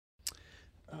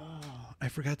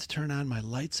forgot to turn on my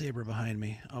lightsaber behind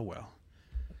me. Oh, well.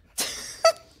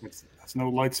 That's no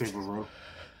lightsaber, bro.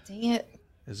 Dang it.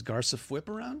 Is Garza Whip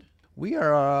around? We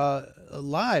are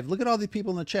live. Look at all the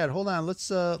people in the chat. Hold on.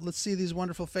 Let's see these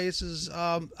wonderful faces.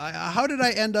 How did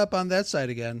I end up on that side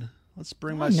again? Let's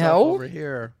bring myself over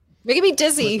here. Making me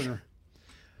dizzy.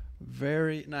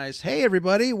 Very nice. Hey,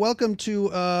 everybody. Welcome to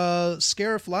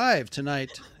Scarif Live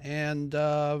tonight. And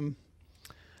look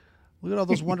at all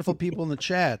those wonderful people in the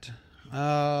chat.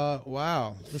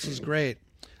 Wow. This is great.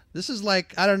 This is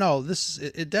like, I don't know.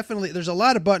 It definitely, there's a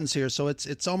lot of buttons here, so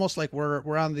it's almost like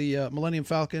we're on the Millennium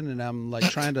Falcon, and I'm like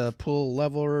trying to pull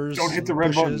levers. Don't hit the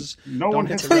red bushes. button. No Don't one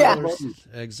hit hits the the red red button.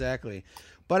 button. Exactly.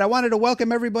 But I wanted to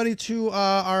welcome everybody to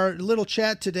our little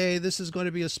chat today. This is going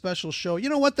to be a special show. You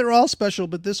know what? They're all special,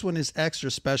 but this one is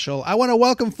extra special. I want to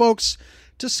welcome folks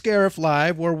to Scarif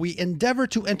Live, where we endeavor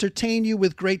to entertain you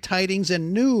with great tidings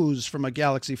and news from a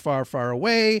galaxy far, far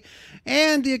away,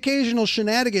 and the occasional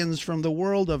shenanigans from the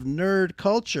world of nerd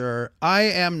culture. I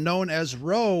am known as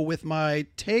Ro with my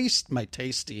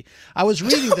tasty. I was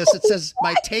reading this. It says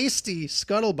my tasty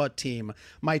scuttlebutt team,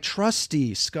 my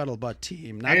trusty scuttlebutt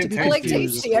team. Not to be I like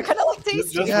confused. tasty. I kind of like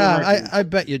tasty. Yeah, I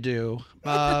bet you do.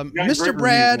 Mr.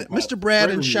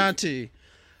 Brad and Shanti,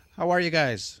 how are you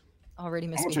guys? Already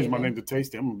I'm gonna change my name to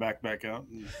Tasty. I'm gonna back out.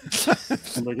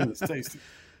 I'm like, it's Tasty.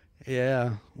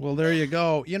 Yeah, well, there you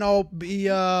go. You know,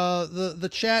 the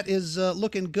chat is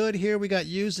looking good here. We got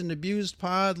Used and Abused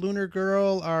Pod, Lunar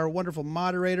Girl, our wonderful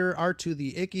moderator, R2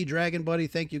 the Icky, Dragon Buddy.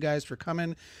 Thank you guys for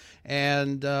coming.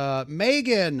 And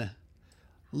Megan,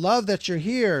 love that you're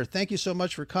here. Thank you so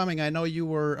much for coming. I know you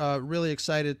were really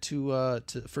excited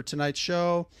for tonight's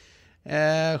show.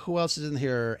 Who else is in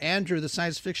here? Andrew, the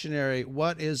Science Fictionary.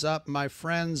 What is up, my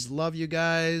friends? Love you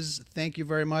guys. Thank you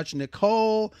very much.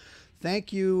 Nicole,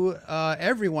 thank you,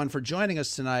 everyone, for joining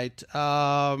us tonight.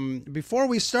 Before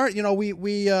we start, you know, we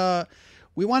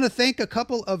want to thank a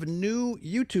couple of new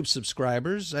YouTube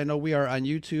subscribers. I know we are on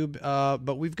YouTube,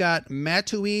 but we've got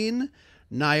Mattuine,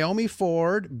 Naomi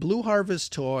Ford, Blue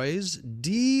Harvest Toys,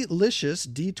 Delicious,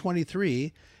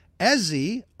 D23,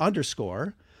 Ezzy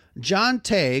 _ John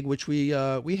Tagg, which we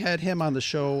had him on the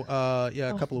show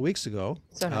a couple of weeks ago.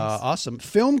 So nice. Awesome.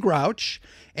 Film Grouch,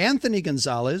 Anthony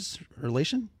Gonzalez,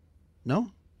 relation?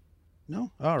 No?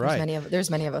 All right.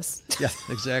 There's many of us. Yeah,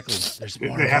 exactly. There's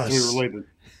more They of have to us. be related.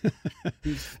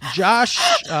 Josh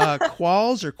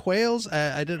Qualls or Quails.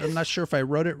 I'm not sure if I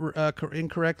wrote it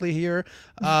incorrectly here.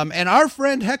 And our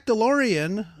friend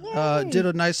Hectolorian did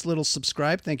a nice little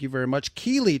subscribe. Thank you very much.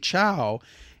 Keely Chow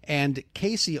and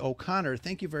Casey O'Connor,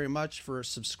 thank you very much for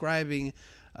subscribing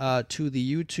to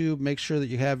the YouTube. Make sure that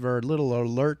you have our little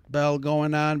alert bell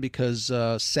going on, because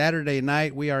Saturday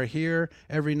night we are here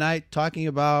every night talking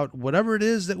about whatever it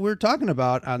is that we're talking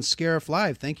about on Scarif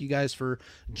Live. Thank you guys for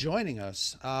joining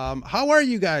us. How are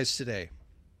you guys today?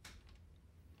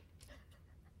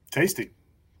 Tasty.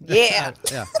 Yeah.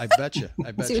 Yeah, I bet you.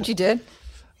 See what you did?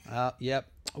 Yep.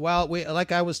 Well,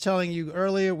 like I was telling you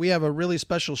earlier, we have a really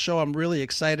special show. I'm really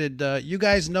excited. You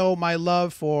guys know my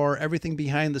love for everything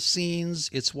behind the scenes.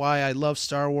 It's why I love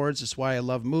Star Wars. It's why I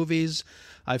love movies.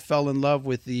 I fell in love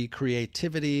with the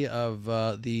creativity of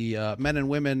the men and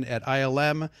women at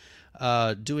ILM,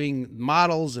 doing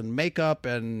models and makeup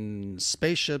and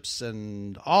spaceships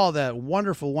and all that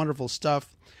wonderful, wonderful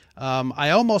stuff. I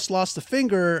almost lost a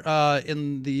finger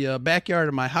in the backyard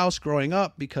of my house growing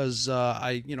up, because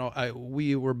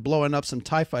we were blowing up some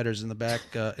TIE fighters in the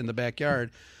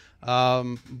backyard.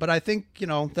 But I think, you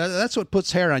know, that's what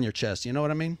puts hair on your chest. You know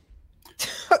what I mean?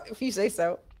 If you say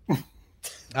so.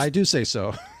 I do say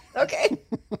so. Okay.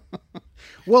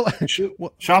 Well,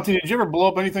 Shanti, did you ever blow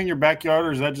up anything in your backyard,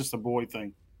 or is that just a boy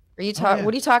thing? What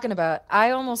are you talking about?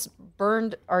 I almost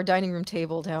burned our dining room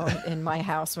table down in my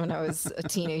house when I was a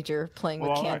teenager playing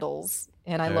with candles.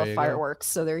 And I love fireworks.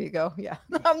 So there you go. Yeah.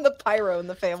 I'm the pyro in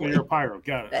the family. So you're a pyro.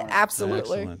 Got it. Right.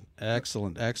 Absolutely.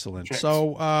 Excellent. Checks.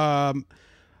 So,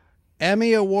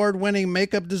 Emmy award-winning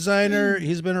makeup designer.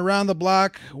 He's been around the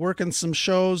block working some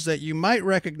shows that you might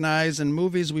recognize and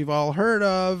movies we've all heard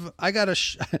of.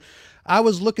 I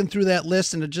was looking through that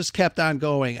list, and it just kept on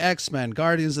going. X-Men,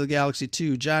 Guardians of the Galaxy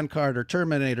 2, John Carter,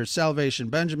 Terminator, Salvation,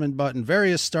 Benjamin Button,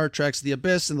 various Star Treks, The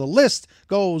Abyss, and the list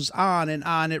goes on and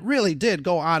on. It really did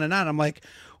go on and on. I'm like,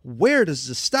 where does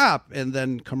this stop? And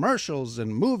then commercials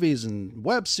and movies and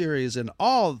web series and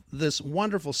all this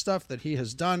wonderful stuff that he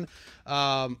has done.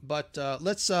 But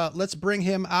let's bring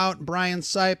him out. Brian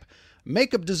Sipe,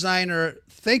 makeup designer.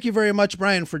 Thank you very much,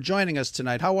 Brian, for joining us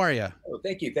tonight. How are you? Oh,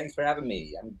 thank you. Thanks for having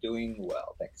me. I'm doing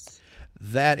well. Thanks.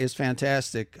 That is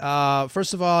fantastic.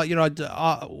 First of all,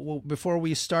 before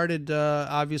we started,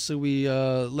 obviously we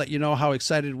let you know how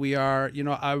excited we are.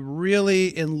 I'm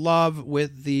really in love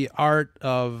with the art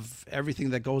of everything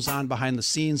that goes on behind the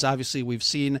scenes. Obviously, we've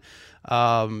seen,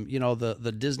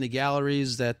 the Disney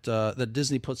galleries that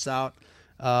Disney puts out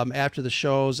after the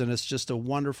shows, and it's just a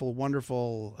wonderful,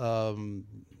 wonderful,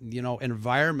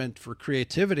 environment for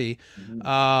creativity.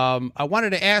 I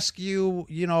wanted to ask you,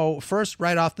 first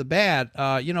right off the bat,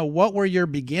 what were your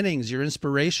beginnings, your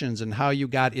inspirations, and how you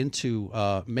got into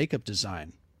makeup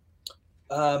design?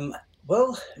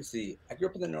 Well, let's see. I grew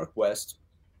up in the Northwest,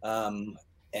 and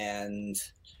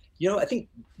I think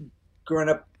growing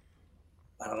up,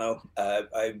 I don't know,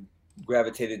 I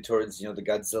gravitated towards the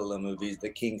Godzilla movies, the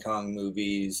King Kong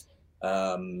movies,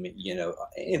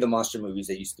 any of the monster movies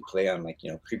that used to play on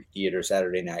Creepy Theater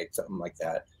Saturday night, something like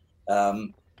that.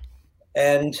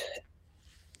 And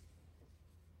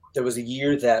there was a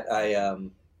year that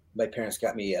my parents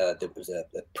got me there was a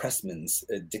Pressman's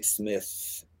Dick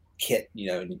Smith kit,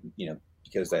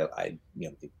 because I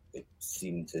they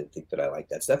seemed to think that I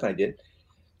liked that stuff, and I did.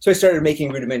 So I started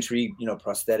making rudimentary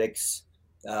prosthetics.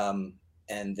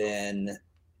 And then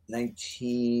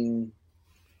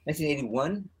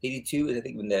 1981, 82 is I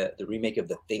think when the remake of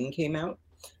The Thing came out.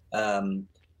 John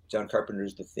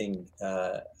Carpenter's The Thing.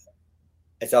 I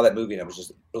saw that movie and I was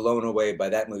just blown away by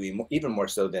that movie, even more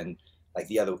so than like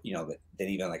the other, than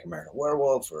even like American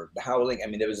Werewolf or The Howling. I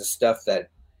mean, there was a stuff that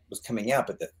was coming out,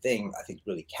 but The Thing I think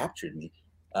really captured me.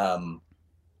 And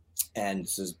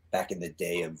this was back in the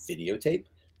day of videotape.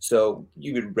 So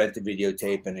you would rent the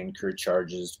videotape and incur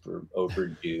charges for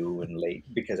overdue and late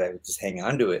because I would just hang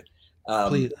on to it.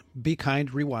 Please be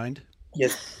kind, rewind.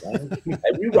 Yes, I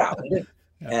rewound.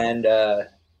 Yeah. And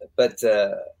but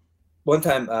one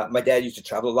time my dad used to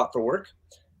travel a lot for work,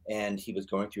 and he was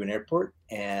going through an airport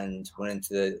and went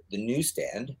into the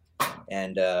newsstand,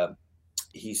 and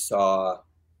he saw a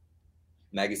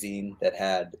magazine that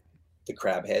had the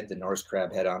crab head, the Norse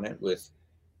crab head on it with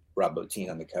Rob Bottin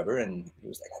on the cover, and he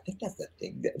was like, I think that's the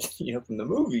thing that from the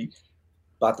movie.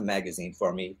 Bought the magazine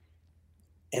for me,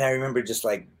 and I remember just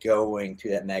like going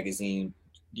through that magazine.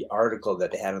 The article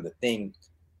that they had on The Thing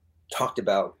talked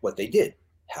about what they did,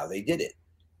 how they did it,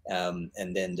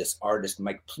 and then this artist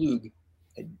Mike Plug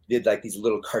did like these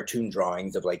little cartoon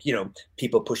drawings of like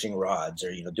people pushing rods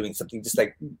or doing something just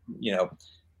like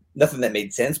nothing that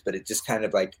made sense, but it just kind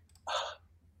of like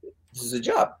this is a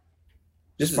job.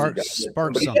 Spark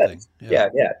something. Yeah.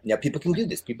 People can do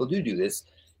this. People do this.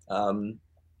 I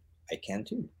can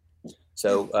too.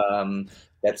 So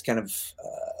that's kind of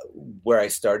where I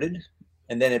started,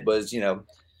 and then it was Friday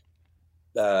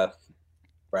the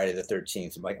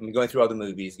 13th. I'm going through all the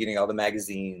movies, getting all the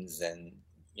magazines, and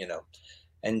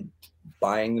and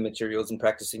buying the materials and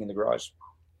practicing in the garage.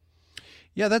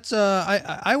 Yeah, that's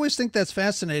I always think that's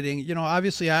fascinating.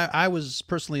 Obviously I was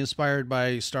personally inspired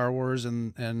by Star Wars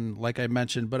and like I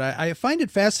mentioned, but I find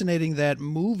it fascinating that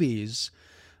movies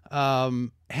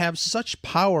have such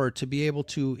power to be able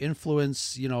to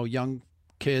influence, young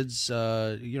kids,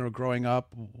 growing up,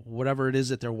 whatever it is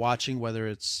that they're watching, whether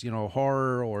it's,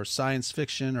 horror or science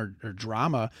fiction or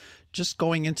drama, just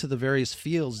going into the various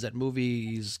fields that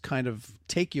movies kind of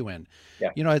take you in.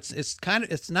 Yeah.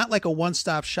 It's not like a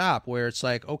one-stop shop where it's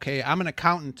like, okay, I'm an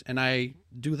accountant and I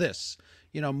do this.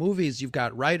 Movies, you've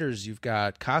got writers, you've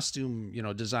got costume,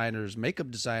 designers,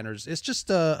 makeup designers. It's just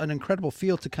an incredible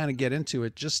field to kind of get into.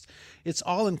 It's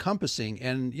all encompassing.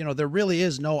 And, there really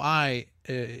is no I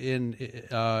in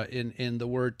the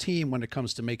word team when it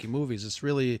comes to making movies. It's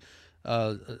really,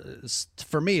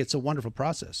 for me, it's a wonderful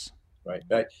process. Right.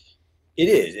 It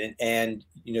is. And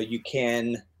you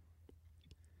can,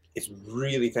 it's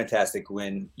really fantastic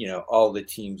when, all the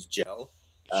teams gel.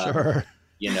 Sure.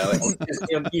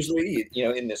 Usually,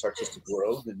 in this artistic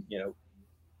world, and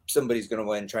somebody's going to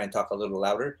go in and try and talk a little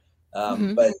louder.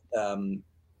 But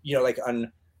like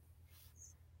on,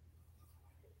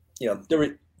 there were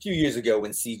a few years ago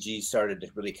when CG started to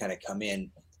really kind of come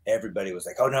in. Everybody was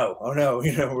like, "Oh no,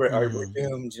 we're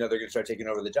doomed." They're going to start taking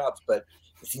over the jobs. But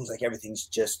it seems like everything's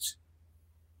just,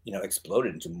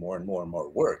 exploded into more and more and more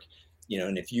work.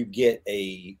 And if you get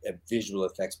a visual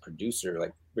effects producer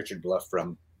like Richard Bluff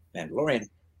from Mandalorian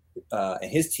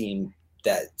and his team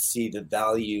that see the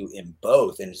value in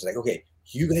both, and it's like, okay,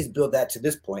 you guys build that to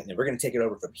this point, and then we're going to take it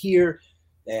over from here,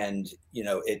 and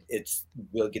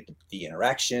we'll get the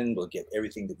interaction, we'll get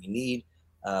everything that we need.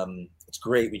 It's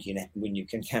great when you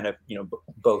can kind of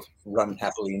both run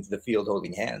happily into the field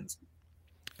holding hands.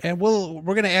 And we're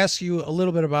going to ask you a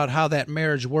little bit about how that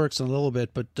marriage works in a little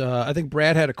bit, but I think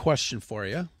Brad had a question for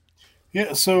you.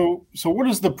 Yeah. So what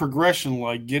is the progression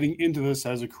like getting into this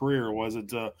as a career? Was it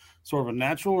sort of a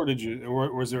natural, or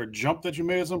was there a jump that you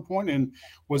made at some point? And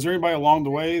was there anybody along the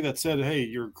way that said, "Hey,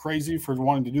 you're crazy for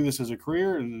wanting to do this as a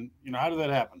career"? And how did that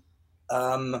happen?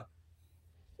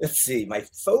 Let's see. My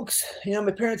folks,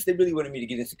 my parents, they really wanted me to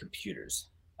get into computers.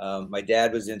 My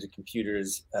dad was into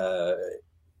computers,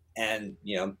 and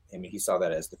he saw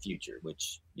that as the future,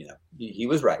 which he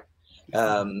was right.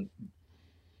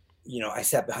 I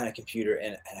sat behind a computer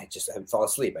and I would fall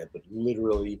asleep. I would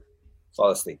literally fall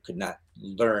asleep, could not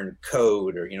learn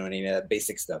code or, any of that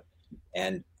basic stuff.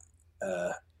 And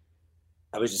I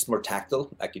was just more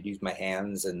tactile. I could use my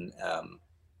hands, and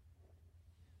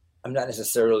I'm not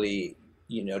necessarily,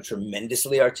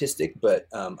 tremendously artistic, but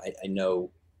I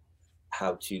know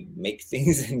how to make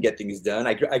things and get things done.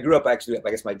 I grew up, actually,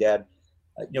 I guess my dad,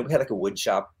 we had like a wood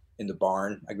shop in the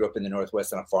barn. I grew up in the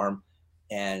Northwest on a farm.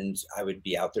 And I would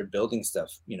be out there building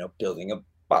stuff, building a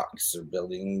box or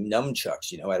building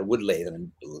nunchucks, I had a wood lathe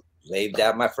and lathed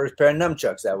out my first pair of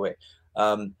nunchucks that way.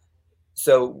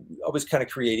 So I was kind of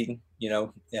creating,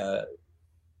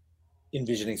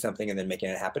 envisioning something and then making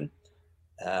it happen.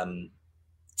 I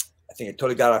think I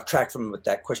totally got off track from what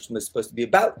that question was supposed to be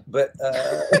about, but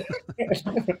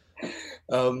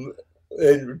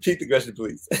and repeat the question,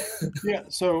 please. Yeah.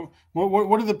 So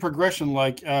what is the progression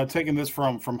like, taking this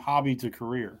from hobby to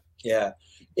career? Yeah,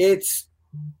 it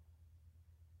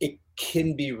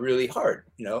can be really hard.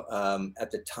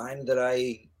 At the time that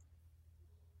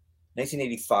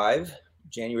 1985,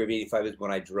 January of 85 is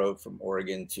when I drove from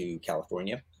Oregon to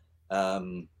California.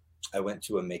 I went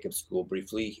to a makeup school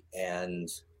briefly, and,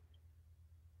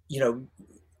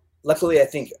 luckily I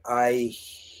think I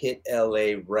hit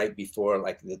LA right before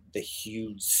like the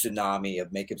huge tsunami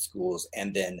of makeup schools,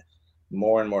 and then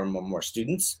more and more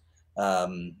students.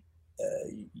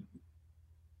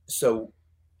 So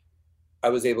I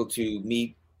was able to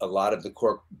meet a lot of the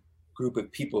core group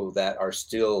of people that are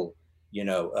still,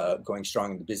 going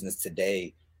strong in the business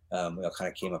today. We all kind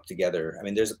of came up together. I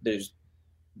mean, they're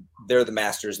the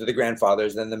masters, they're the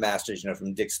grandfathers, then the masters,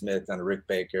 from Dick Smith and Rick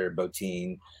Baker,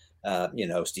 Bottin,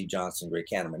 Steve Johnson, Ray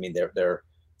Canham. I mean, they're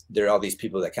all these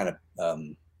people that kind of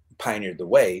pioneered the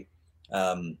way.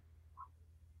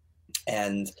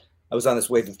 And I was on this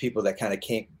wave of people that kind of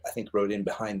rode in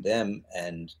behind them.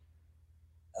 And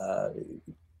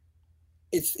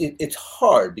it's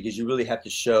hard because you really have to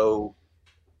show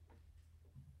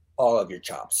all of your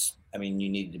chops. I mean, you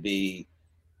need to be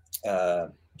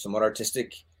somewhat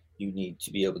artistic. You need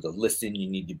to be able to listen. You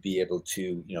need to be able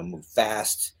to, move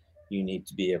fast. You need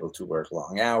to be able to work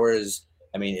long hours.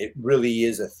 I mean, it really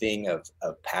is a thing of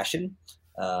passion.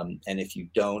 And if you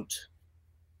don't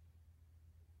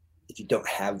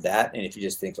have that, and if you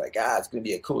just think like, it's going to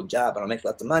be a cool job and I'll make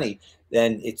lots of money,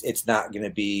 then it's not going to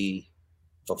be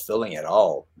fulfilling at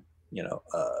all,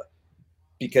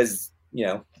 because,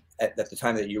 at the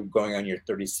time that you're going on your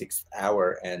 36th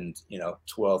hour and,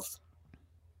 12th,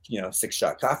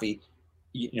 6-shot coffee,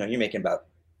 you're making about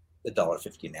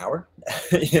 $1.50 an hour,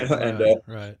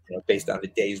 right. Based on the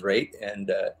day's rate.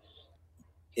 And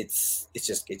it's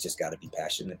just got to be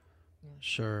passionate.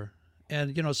 Sure.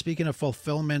 And, speaking of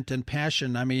fulfillment and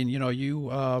passion, I mean,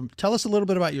 you tell us a little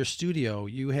bit about your studio.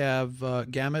 You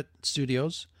have Gamut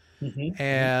Studios. Mm-hmm.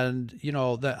 And,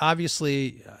 that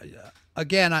obviously,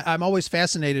 again, I'm always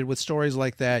fascinated with stories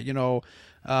like that,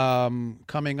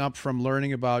 coming up from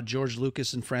learning about George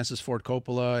Lucas and Francis Ford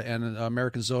Coppola and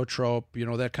American Zoetrope,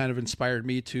 that kind of inspired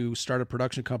me to start a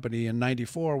production company in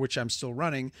 '94, which I'm still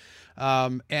running.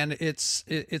 And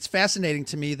it's fascinating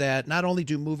to me that not only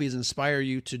do movies inspire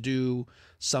you to do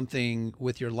something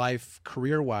with your life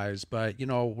career-wise, but,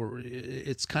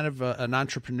 it's kind of an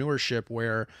entrepreneurship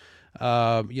where,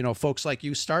 folks like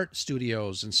you start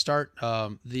studios and start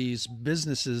these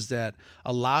businesses that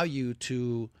allow you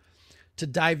to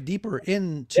dive deeper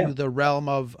into the realm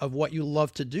of what you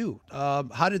love to do.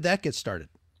 How did that get started?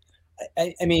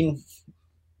 I mean,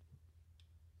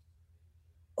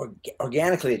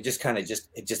 organically, it just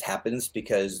happens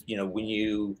because,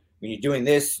 when you're doing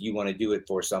this, you want to do it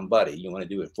for somebody, you want to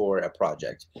do it for a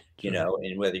project,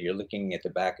 and whether you're looking at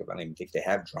the back of, I don't even think they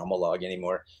have Dramalog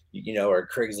anymore, or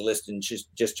Craigslist, and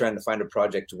just trying to find a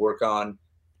project to work on.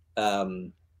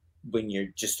 When you're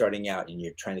just starting out and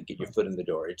you're trying to get your foot in the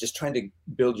door, you're just trying to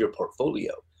build your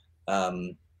portfolio,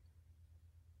 and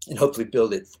hopefully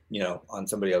build it, on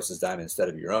somebody else's dime instead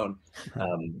of your own.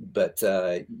 But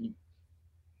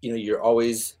you're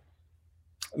always,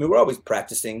 we're always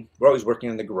practicing. We're always working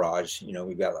in the garage.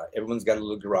 Everyone's got a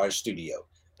little garage studio,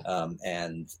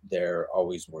 and they're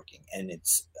always working. And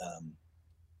it's,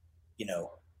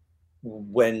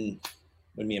 when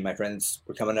when me and my friends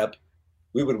were coming up,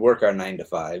 we would work our 9 to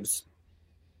 5s.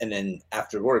 And then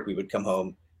after work, we would come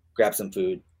home, grab some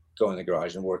food, go in the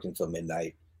garage and work until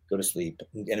midnight, go to sleep.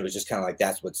 And it was just kind of like,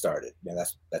 that's what started.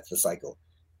 That's the cycle.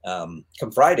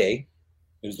 Come Friday,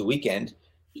 it was the weekend.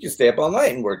 You can stay up all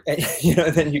night and work, and,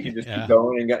 and then you can just keep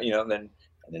going and and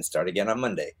then start again on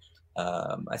Monday.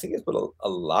 I think that's what a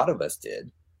lot of us did.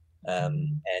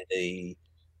 And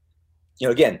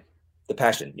again, the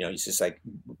passion, it's just like,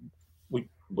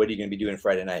 what are you going to be doing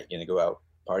Friday night? You're going to go out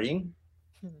partying,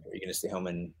 or are you going to stay home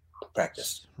and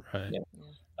practice? Right.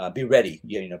 Be ready,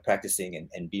 practicing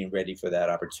and being ready for that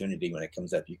opportunity when it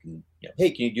comes up. You can,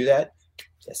 hey, can you do that?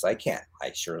 Yes, I can.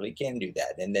 I surely can do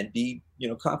that. And then be,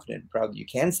 confident and proud that you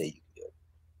can say you can do it.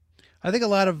 I think a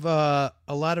lot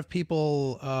of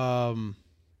people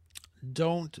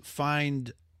don't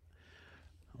find.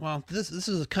 Well, this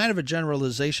is kind of a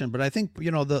generalization, but I think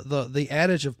the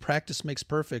adage of practice makes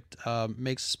perfect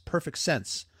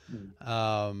sense.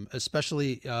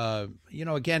 Especially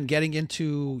again, getting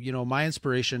into my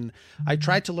inspiration, I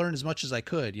tried to learn as much as I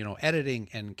could, editing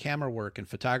and camera work and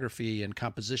photography and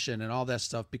composition and all that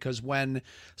stuff, because when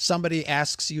somebody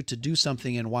asks you to do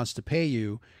something and wants to pay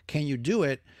you, can you do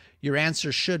it? Your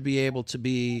answer should be able to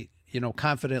be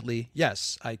confidently,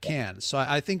 yes, I can. So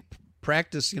I think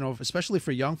practice, especially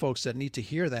for young folks that need to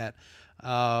hear that,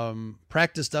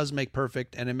 practice does make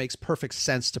perfect, and it makes perfect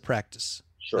sense to practice.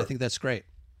 Sure. I think that's great.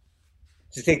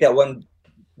 To take that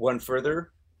one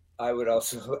further, I would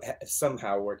also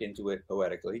somehow work into it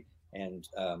poetically and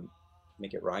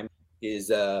make it rhyme, is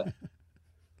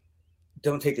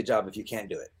don't take the job if you can't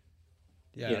do it.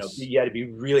 Yes. You got to be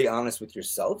really honest with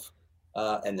yourself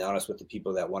and honest with the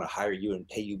people that want to hire you and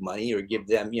pay you money, or give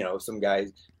them, some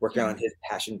guy's working on his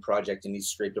passion project and he's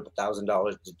scraped up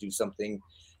 $1,000 to do something.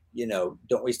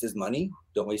 Don't waste his money,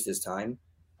 don't waste his time.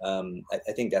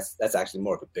 I think that's actually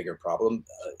more of a bigger problem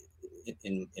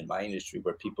in my industry,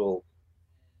 where people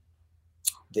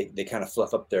they kind of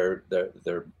fluff up their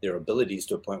abilities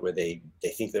to a point where they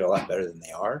think they're a lot better than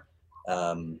they are.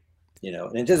 And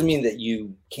it doesn't mean that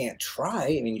you can't try.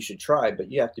 I mean, you should try,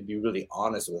 but you have to be really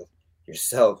honest with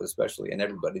yourself, especially, and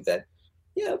everybody, that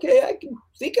okay, I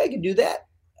can do that.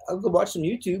 I'll go watch some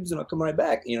YouTubes and I'll come right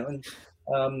back. And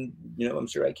I'm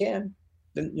sure I can.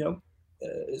 Then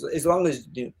as long as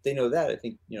they know that, I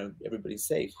think everybody's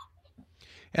safe.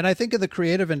 And I think in the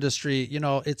creative industry,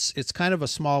 it's kind of a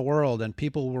small world, and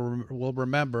people will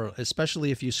remember,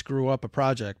 especially if you screw up a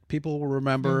project. People will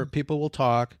remember, people will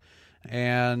talk,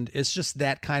 and it's just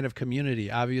that kind of community.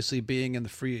 Obviously, being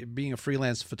a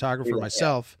freelance photographer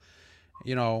myself,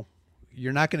 you're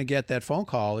not going to get that phone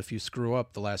call if you screw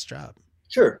up the last job.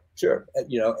 Sure.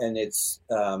 And it's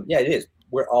it is.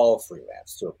 We're all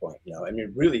freelance to a point. I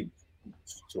mean, really,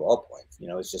 to all points.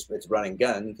 It's run and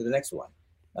gun to the next one.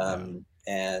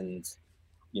 And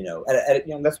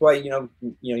that's why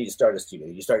you start a studio,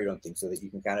 you start your own thing, so that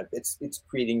you can kind of it's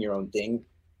creating your own thing,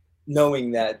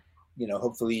 knowing that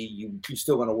hopefully you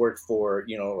still want to work for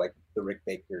like the Rick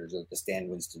Bakers or the Stan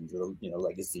Winstons, or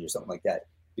Legacy or something like that,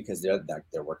 because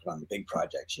they're working on the big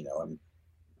projects. And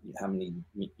how many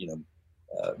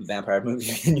vampire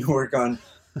movies can you work on,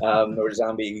 or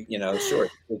zombie short?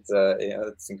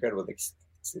 It's incredible. They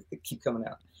keep coming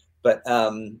out, but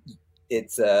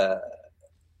it's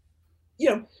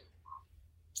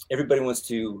everybody wants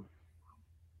to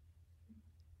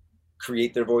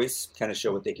create their voice, kind of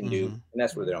show what they can do, and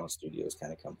that's where their own studios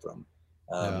kind of come from.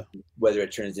 Whether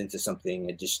it turns into something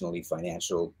additionally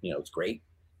financial, it's great.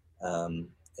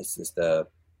 It's just a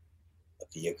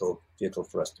vehicle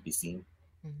for us to be seen.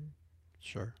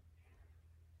 Sure.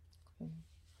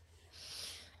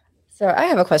 So I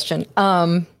have a question.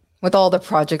 With all the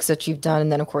projects that you've done,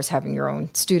 and then of course having your own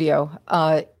studio,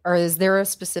 is there a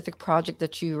specific project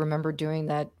that you remember doing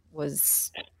that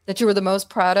you were the most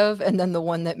proud of, and then the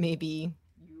one that maybe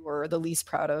you were the least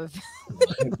proud of,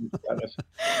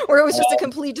 or it was just a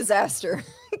complete disaster?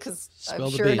 Because I'm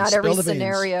sure not every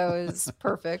scenario is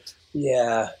perfect.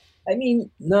 Yeah, I mean,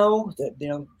 no,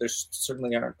 there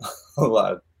certainly aren't a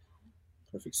lot of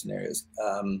perfect scenarios.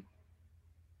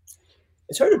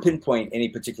 It's hard to pinpoint any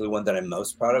particular one that I'm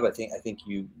most proud of. I think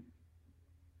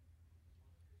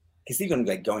because even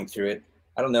like going through it,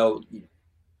 I don't know. I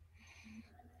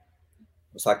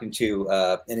was talking to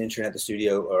an intern at the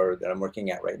studio that I'm working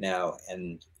at right now,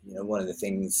 and one of the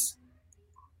things,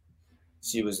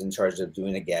 she was in charge of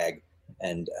doing a gag,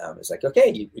 and it's like,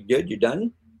 okay, you good? You're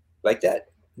done? Like that?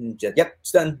 And just, yep,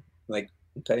 it's done. I'm like,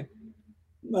 okay.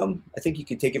 I think you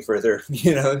can take it further.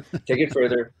 Take it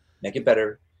further, make it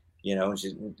better. And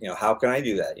she's, how can I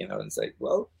do that? And it's like,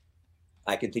 well,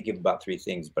 I can think of about 3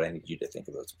 things, but I need you to think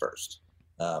of those first.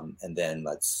 And then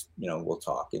let's, we'll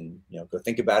talk and, go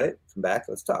think about it, come back,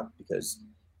 let's talk, because,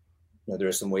 there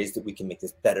are some ways that we can make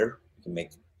this better. We can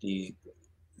make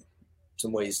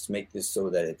some ways to make this so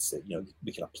that it's,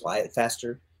 we can apply it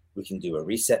faster. We can do a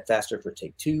reset faster for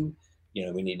take 2.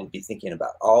 We need to be thinking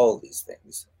about all these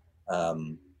things.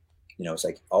 It's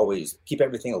like always keep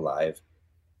everything alive,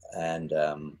 and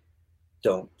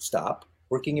don't stop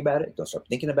working about it. Don't stop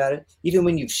thinking about it. Even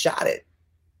when you've shot it,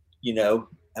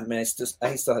 I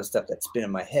still have stuff that's been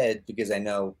in my head, because I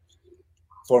know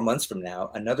 4 months from now,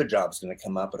 another job's going to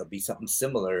come up. It'll be something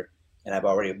similar. And I've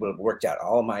already worked out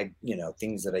all my,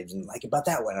 things that I didn't like about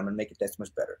that one. I'm going to make it that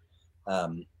much better.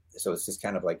 So it's just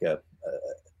kind of like a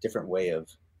different way of,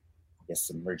 I guess,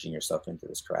 submerging yourself into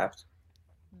this craft.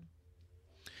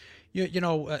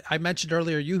 I mentioned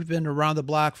earlier, you've been around the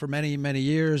block for many, many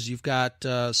years. You've got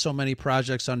so many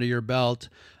projects under your belt.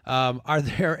 Are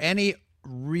there any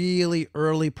really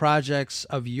early projects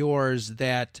of yours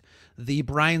that the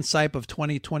Brian Sipe of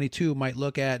 2022 might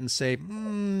look at and say,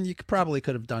 you probably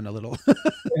could have done a little?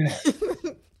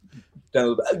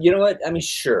 You know what? I mean,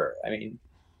 sure. I mean,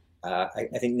 I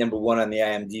think number 1 on the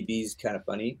IMDb is kind of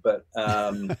funny, but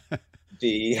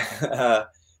there's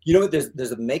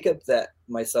a makeup that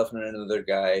myself and another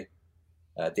guy,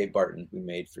 Dave Barton, we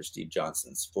made for Steve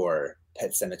Johnson's for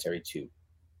Pet Sematary 2.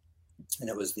 And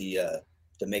it was the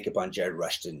makeup on Jared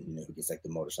Rushton, who gets like the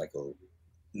motorcycle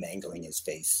mangling his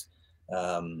face.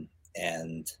 And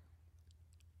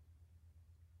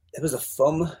it was a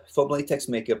foam latex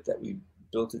makeup that we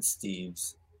built at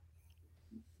Steve's.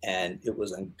 And it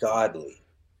was ungodly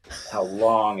how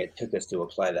long it took us to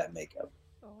apply that makeup.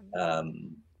 I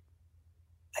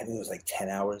think it was like 10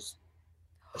 hours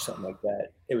or something like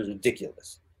that. It was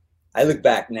ridiculous. I look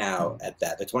back now at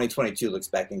that. The 2022 looks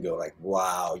back and go like,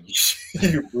 wow,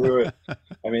 you blew it.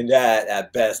 I mean, that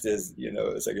at best is,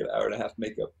 it's like an hour and a half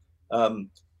makeup.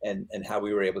 And how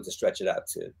we were able to stretch it out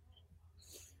to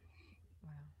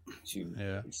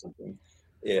something.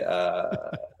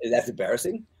 That's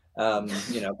embarrassing. But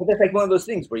that's like one of those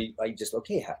things where I just,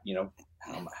 okay, how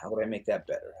would I make that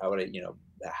better? How would I,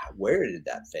 where did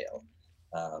that fail?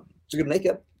 It's a good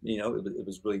makeup, it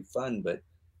was really fun, but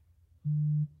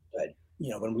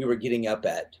when we were getting up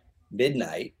at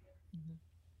midnight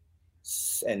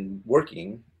and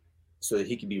working so that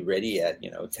he could be ready at,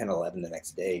 10, 11 the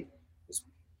next day, was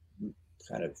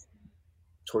kind of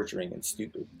torturing and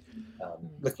stupid.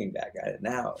 Looking back at it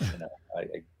now,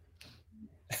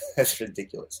 that's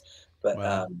ridiculous. But,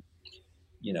 wow.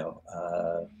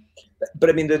 But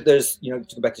I mean, there's, to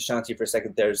go back to Shanti for a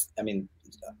second,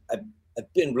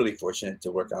 I've been really fortunate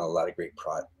to work on a lot of great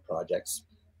projects,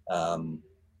 and,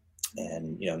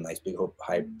 nice big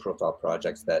high profile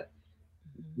projects that,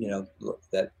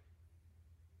 that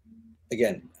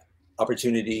again,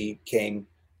 opportunity came,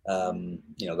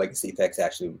 Legacy Effects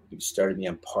actually started me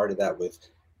on part of that with,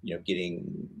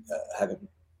 getting,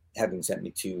 having sent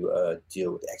me to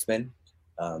deal with X-Men,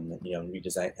 helping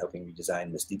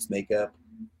redesign Mystique's makeup.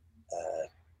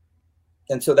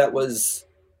 And so that was,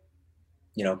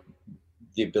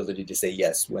 the ability to say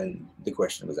yes when the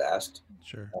question was asked.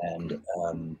 Sure. And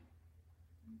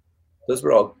those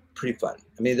were all pretty fun.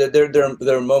 I mean,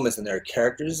 there are moments and there are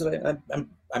characters that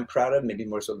I'm proud of, maybe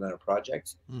more so than a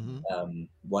project. Mm-hmm.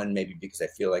 One maybe because I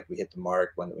feel like we hit the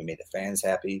mark, one that we made the fans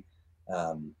happy,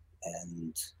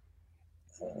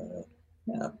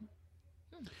 yeah.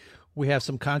 We have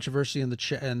some controversy in the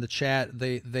chat.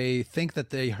 They think that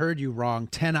they heard you wrong.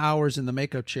 10 hours in the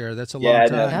makeup chair. That's a long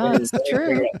time. No, it's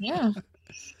true. Yeah.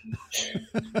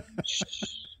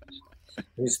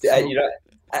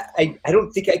 I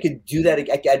don't think I could do that.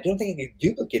 I don't think I could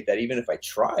duplicate that even if I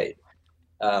tried.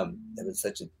 That was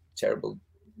such a terrible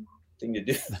thing to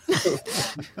do.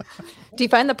 Do you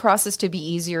find the process to be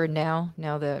easier now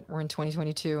that we're in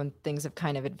 2022 and things have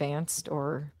kind of advanced,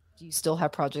 or do you still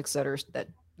have projects that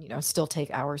still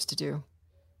take hours to do?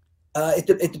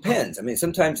 It depends. I mean,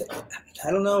 sometimes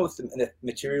I don't know if the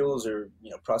materials or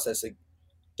processing.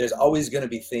 There's always going to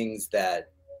be things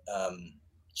that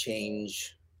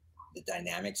change the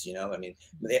dynamics. I mean,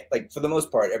 like for the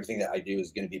most part, everything that I do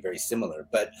is going to be very similar.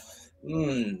 But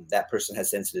that person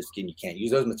has sensitive skin; you can't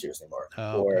use those materials anymore.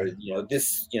 Oh, or okay.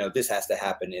 this has to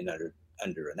happen in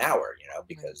under an hour.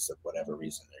 Because of whatever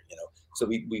reason. So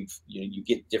you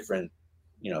get different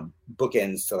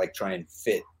bookends to like try and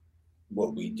fit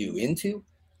what we do into,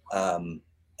 and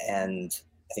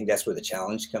I think that's where the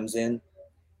challenge comes in.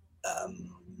 I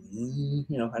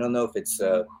don't know if it's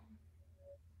I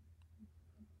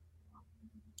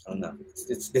don't know,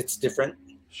 it's different.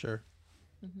 Sure.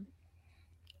 Mm-hmm.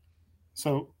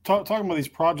 So talking about these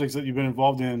projects that you've been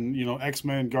involved in,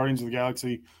 X-Men, Guardians of the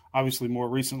Galaxy, obviously more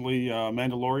recently,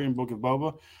 Mandalorian, Book of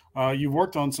Boba. You've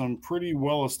worked on some pretty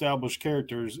well-established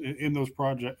characters in those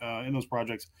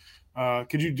projects.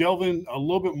 Could you delve in a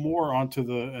little bit more into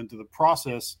the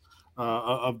process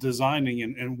of designing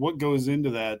and what goes into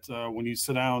that when you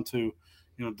sit down to,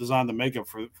 design the makeup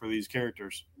for these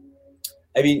characters?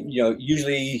 I mean,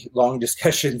 usually long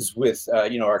discussions with,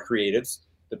 our creatives,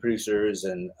 the producers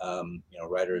and,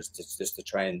 writers just to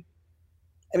try and,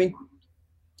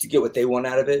 to get what they want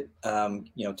out of it.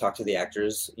 Talk to the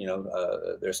actors,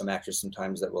 there's some actors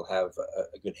sometimes that will have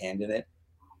a good hand in it.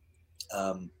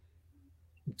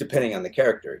 Depending on the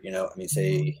character,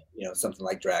 say, something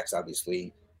like Drax,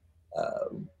 obviously,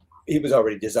 he was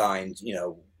already designed,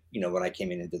 when I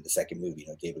came in and did the second movie,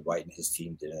 David White and his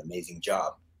team did an amazing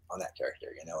job on that character.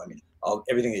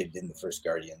 Everything they did in the first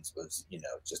Guardians was,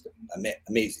 just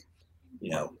amazing,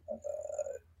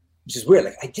 which is weird.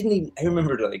 Like I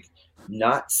remember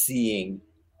not seeing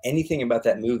anything about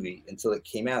that movie until it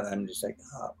came out. And I'm just like,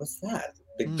 what's that?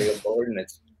 Big board and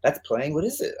that's playing. What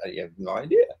is it? I have no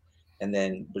idea. And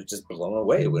then was just blown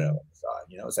away when I saw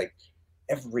it. It's like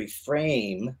every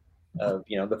frame of,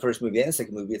 the first movie and the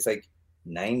second movie, it's like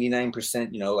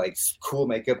 99%, like cool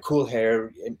makeup, cool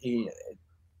hair,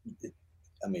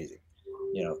 amazing,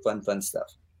 fun stuff.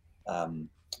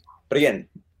 But again,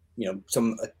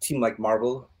 a team like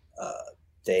Marvel,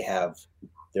 they have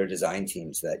their design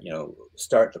teams that,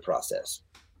 start the process,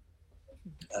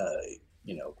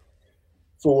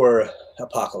 for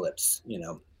Apocalypse,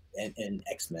 and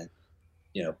X-Men,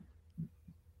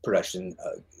 production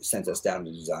sent us down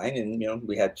to design, and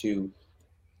we had to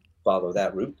follow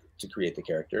that route to create the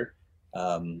character.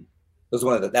 That's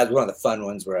one of the fun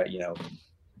ones where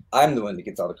I'm the one that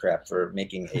gets all the crap for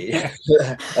making a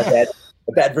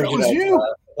bad version of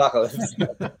Apocalypse.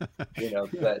 But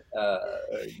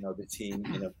the team,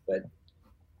 but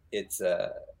it's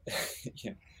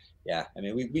yeah. I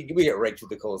mean, we get right to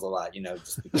the coals a lot,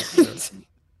 just because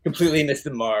completely missed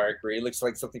the mark, or he looks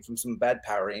like something from some bad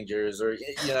Power Rangers, or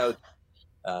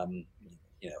I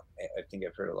think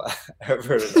I've heard a lot. I've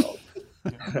heard it all.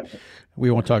 We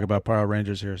won't talk about Power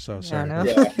Rangers here, so sorry.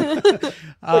 Yeah. But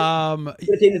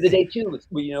at the end of the day, too,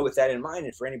 with that in mind,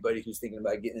 and for anybody who's thinking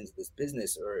about getting into this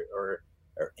business or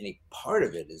any part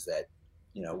of it, is that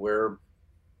we're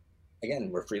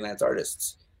freelance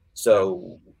artists.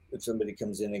 So if somebody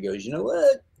comes in and goes, you know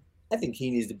what, I think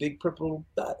he needs the big purple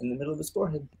dot in the middle of his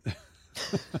forehead.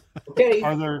 Okay.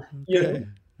 Are there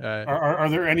are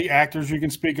there any actors you can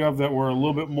speak of that were a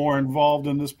little bit more involved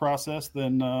in this process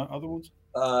than other ones?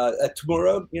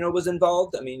 Tamura, was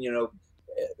involved. I mean,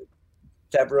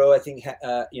 Favreau, I think,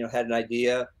 had an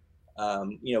idea.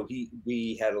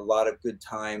 We had a lot of good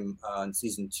time on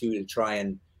season 2 to try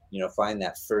and, find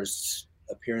that first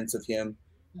appearance of him.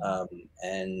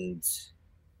 And,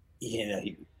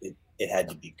 it had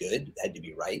to be good, it had to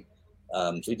be right.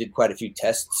 So we did quite a few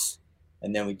tests,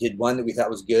 and then we did one that we thought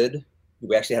was good.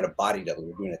 We actually had a body double.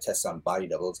 We were doing a test on body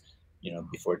doubles,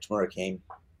 before Tamura came,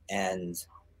 and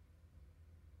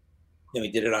then we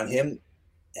did it on him,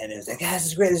 and it was like,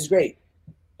 this is great.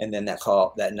 And then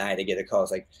that night I get a call.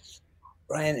 It's like,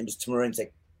 Brian, it was Tamura, and it's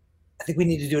like, I think we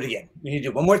need to do it again. We need to do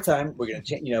it one more time. We're going to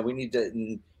change, we need to,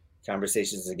 and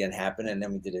conversations again happen, and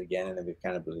then we did it again, and then we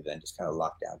kind of really then just kind of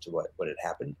locked down to what had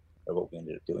happened or what we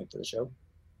ended up doing for the show.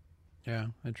 Yeah,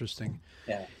 interesting.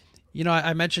 Yeah.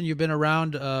 I mentioned you've been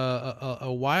around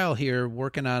a while here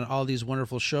working on all these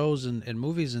wonderful shows and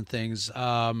movies and things.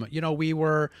 We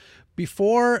were,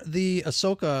 before the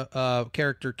Ahsoka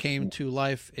character came to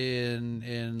life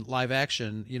in live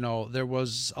action, there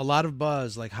was a lot of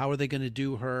buzz, like, how are they going to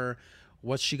do her?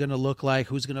 What's she going to look like?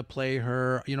 Who's going to play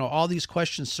her? All these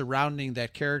questions surrounding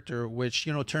that character, which,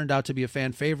 turned out to be a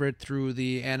fan favorite through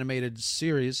the animated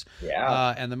series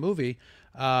and the movie,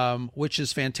 which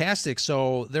is fantastic.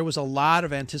 So there was a lot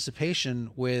of anticipation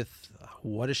with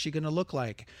what is she going to look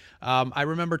like? I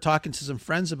remember talking to some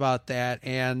friends about that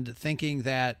and thinking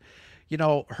that,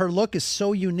 her look is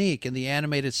so unique in the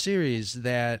animated series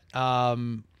that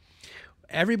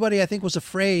everybody, I think, was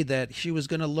afraid that she was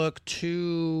going to look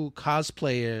too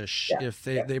cosplay-ish if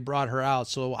they brought her out.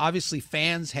 So obviously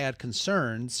fans had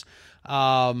concerns.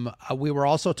 We were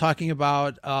also talking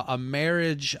about a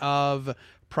marriage of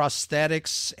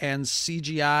prosthetics and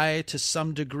CGI to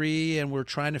some degree, and we're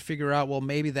trying to figure out, well,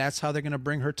 maybe that's how they're going to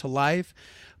bring her to life.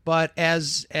 But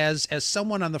as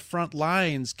someone on the front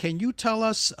lines, can you tell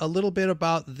us a little bit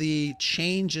about the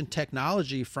change in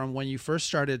technology from when you first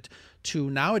started to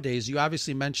nowadays? You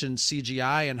obviously mentioned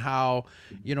CGI and how,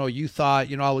 you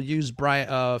thought, I'll use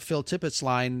Phil Tippett's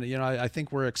line, I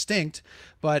think we're extinct,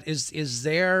 but is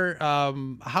there,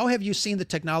 how have you seen the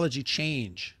technology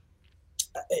change?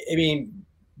 I mean,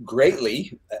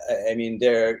 greatly. I mean,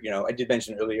 I did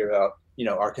mention earlier about,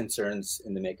 our concerns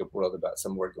in the makeup world about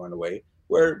some work going away,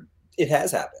 where it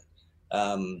has happened.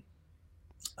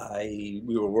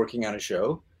 We were working on a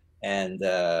show, and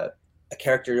a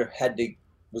character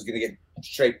was going to get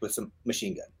straight with some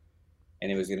machine gun,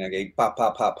 and it was going to get pop,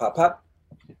 pop, pop, pop, pop.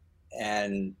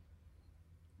 And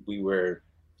we were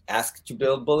asked to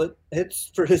build bullet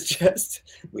hits for his chest.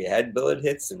 We had bullet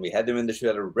hits, and we had them in the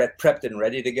show prepped and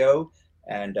ready to go.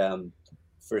 And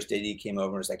first AD came over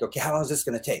and was like, okay, how long is this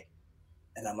going to take?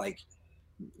 And I'm like,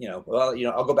 well,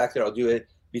 I'll go back there. I'll do it.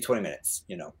 Be 20 minutes,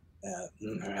 no,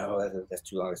 that's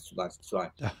too long.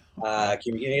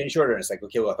 Can we get it shorter? And it's like,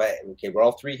 okay, well, we're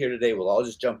all three here today. We'll all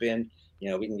just jump in.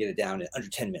 We can get it down in under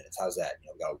 10 minutes. How's that? We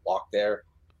got to walk there.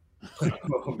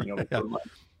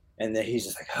 And then he's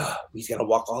just like, oh, he's got to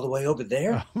walk all the way over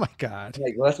there. Oh my God. I'm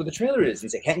like, well, that's what the trailer is.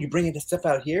 He's like, can't you bring this stuff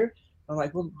out here? I'm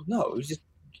like, well, no,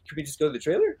 could we just go to the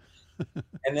trailer?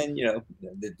 And then,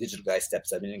 the digital guy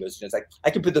steps up and goes, it's like, I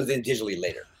can put those in digitally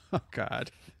later. Oh God.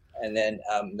 And then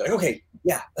they're like, okay,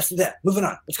 yeah, let's do that. Moving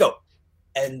on. Let's go.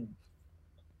 And,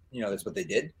 that's what they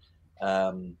did.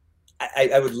 I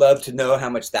would love to know how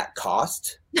much that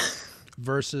cost.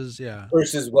 Versus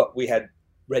what we had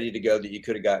ready to go that you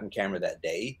could have gotten camera that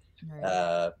day. Right.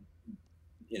 I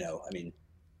mean,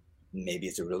 maybe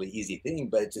it's a really easy thing,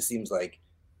 but it just seems like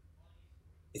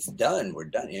it's done. We're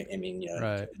done. I mean,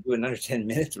 right. Do it in under 10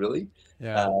 minutes, really.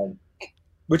 Yeah.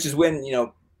 Which is when,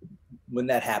 when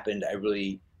that happened,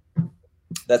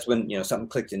 that's when, something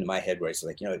clicked into my head where it's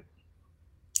like,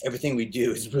 everything we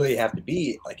do is really have to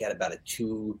be like at about a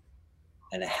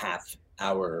 2.5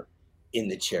 hour in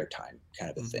the chair time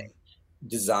kind of a thing.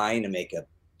 Design a makeup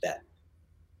that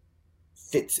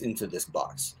fits into this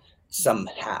box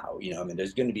somehow. I mean,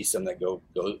 there's going to be some that go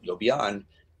beyond.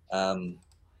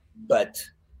 But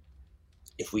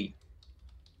if we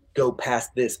go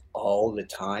past this all the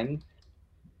time,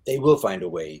 they will find a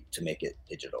way to make it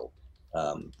digital.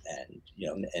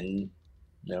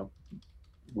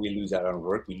 We lose out on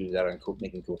work. We lose out on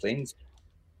making cool things.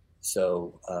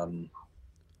 So,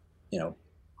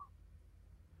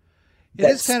 it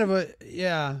is kind of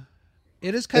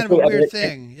a weird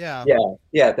thing. Yeah.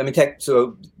 Yeah. I mean,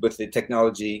 so with the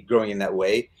technology growing in that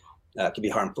way, it can be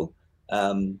harmful.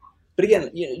 But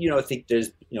again, I think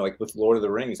there's, like with Lord of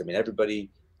the Rings, I mean, everybody,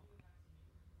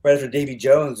 right after Davy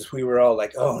Jones, we were all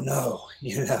like, oh no,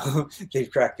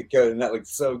 they've cracked the code and that looks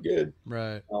so good.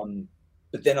 Right.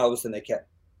 But then all of a sudden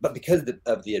but because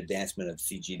of the advancement of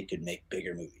CG, they could make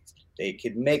bigger movies. They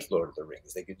could make Lord of the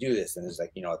Rings. They could do this. And there's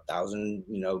like, 1,000,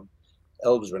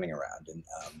 elves running around and,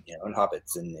 and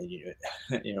hobbits and,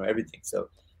 everything. So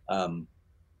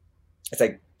it's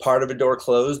like part of a door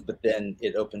closed, but then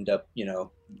it opened up,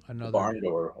 another barn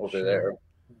door over there.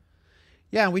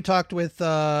 Yeah, and we talked with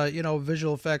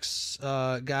visual effects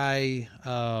guy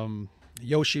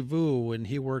Yoshi Vu, and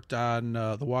he worked on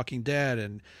The Walking Dead.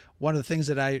 And one of the things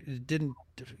that I didn't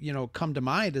come to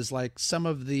mind is like some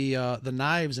of the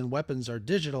knives and weapons are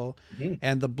digital,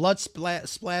 and the blood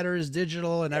splatter is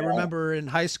digital. And I remember in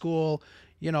high school,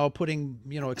 putting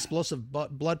explosive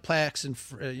blood plaques in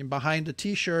behind a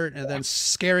T-shirt and then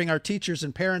scaring our teachers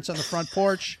and parents on the front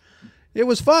porch. It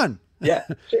was fun. Yeah,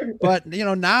 sure. But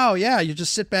now, you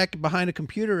just sit back behind a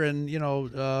computer and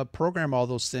program all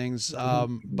those things.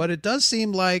 But it does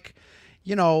seem like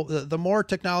the more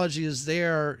technology is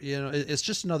there, it's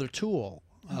just another tool.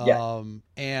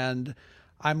 And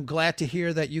I'm glad to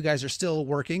hear that you guys are still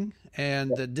working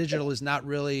and that digital is not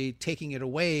really taking it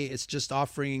away. It's just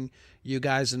offering you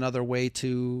guys another way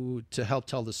to help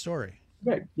tell the story.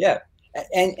 Right. Yeah.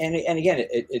 And again,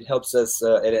 it helps us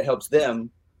and it helps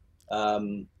them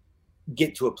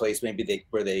get to a place maybe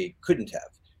where they couldn't have.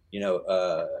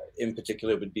 In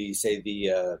particular would be, say,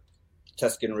 the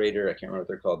Tusken Raider. I can't remember what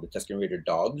they're called. The Tusken Raider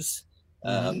dogs.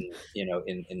 In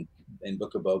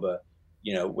Book of Boba,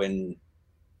 when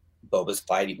Boba's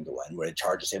fighting the one where it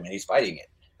charges him and he's fighting it.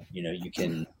 You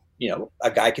can, a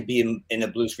guy could be in a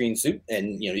blue screen suit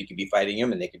and, you could be fighting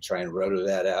him and they could try and roto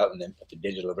that out and then put the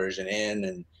digital version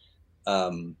in.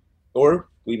 And, or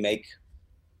we make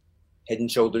head and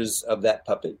shoulders of that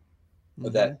puppet,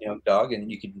 of that, dog,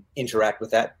 and you can interact with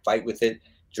that, fight with it,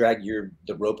 drag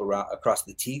the rope around across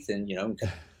the teeth and,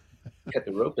 cut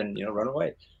the rope and, run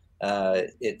away.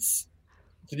 It's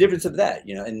the difference of that,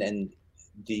 and then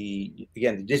the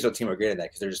digital team are great at that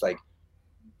because they're just like,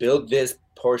 build this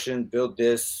portion, build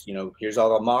this, here's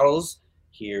all the models.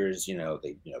 Here's,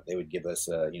 they would give us,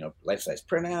 life-size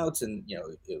printouts, and,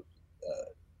 it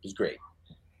was great.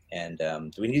 And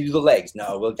do we need to do the legs?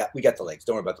 No, we got the legs.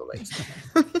 Don't worry about the legs.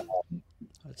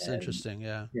 That's interesting.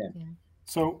 Yeah.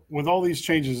 So with all these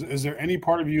changes, is there any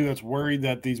part of you that's worried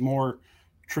that these more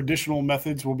traditional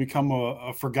methods will become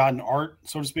a forgotten art,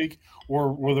 so to speak,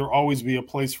 or will there always be a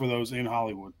place for those in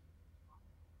Hollywood?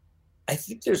 I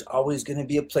think there's always going to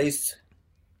be a place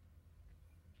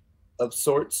of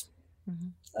sorts,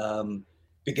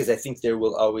 because I think there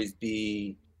will always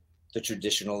be the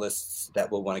traditionalists that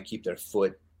will want to keep their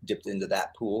foot dipped into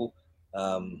that pool.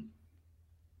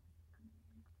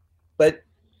 But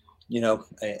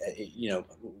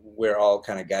we're all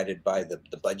kind of guided by the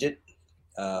budget,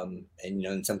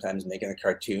 and sometimes making a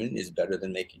cartoon is better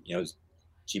than making,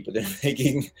 cheaper than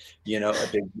making, a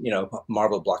big,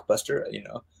 Marvel blockbuster,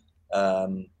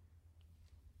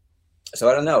 so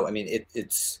I don't know. I mean,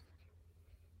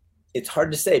 it's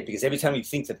hard to say, because every time you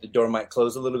think that the door might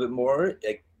close a little bit more,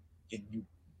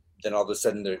 then all of a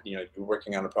sudden you're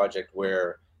working on a project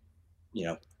where,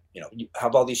 you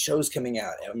have all these shows coming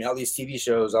out. I mean, all these TV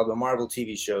shows, all the Marvel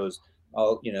TV shows,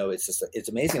 it's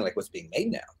amazing, like, what's being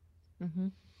made now.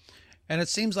 And it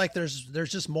seems like there's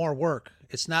just more work.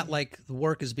 It's not like the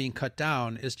work is being cut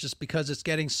down. It's just because it's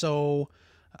getting so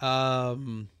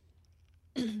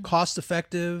cost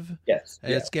effective. Yes.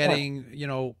 It's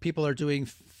getting, people are doing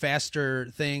faster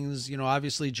things.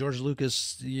 Obviously George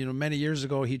Lucas, many years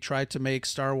ago, he tried to make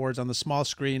Star Wars on the small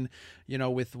screen,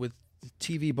 with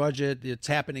TV budget. It's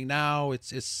happening now.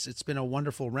 It's been a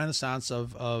wonderful renaissance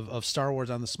of Star Wars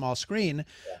on the small screen.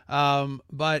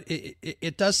 But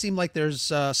it does seem like there's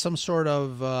some sort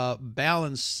of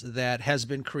balance that has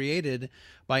been created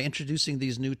by introducing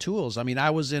these new tools. I mean,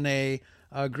 I was in a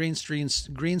green screen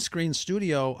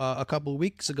studio a couple of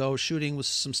weeks ago, shooting with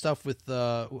some stuff with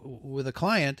a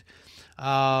client,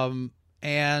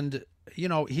 and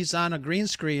he's on a green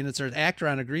screen. It's an actor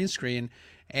on a green screen,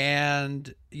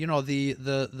 and the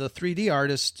 3D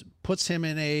artist puts him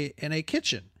in a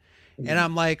kitchen, and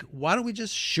I'm like, why don't we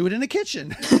just shoot in a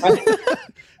kitchen?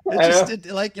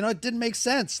 It didn't make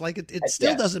sense. Like it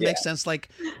still doesn't make sense like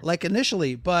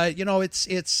initially, but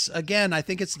it's again, I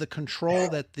think it's the control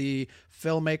that the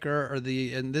filmmaker, or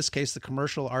in this case, the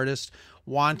commercial artist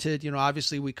wanted.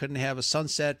 Obviously we couldn't have a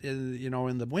sunset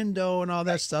in the window and all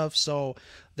that stuff. So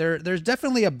there's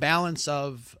definitely a balance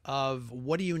of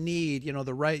what do you need,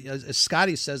 the right, as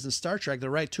Scotty says in Star Trek, the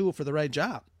right tool for the right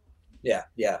job. Yeah.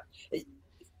 It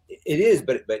is,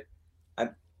 but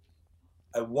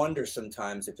I wonder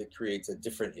sometimes if it creates a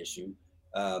different issue,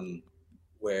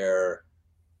 where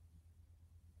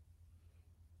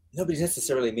nobody's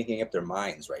necessarily making up their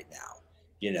minds right now.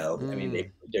 I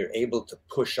mean, they're able to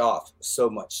push off so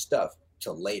much stuff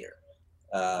till later,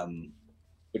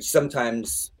 which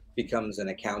sometimes becomes an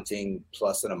accounting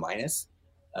plus and a minus.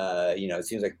 It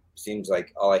seems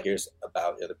like all I hear is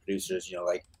about the producers,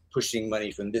 like pushing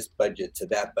money from this budget to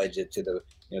that budget to the,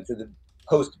 to the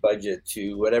post budget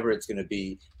to whatever it's going to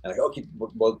be. And like, okay,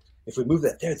 well, if we move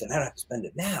that there, then I don't have to spend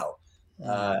it now.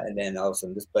 And then all of a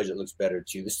sudden this budget looks better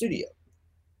to the studio.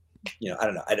 I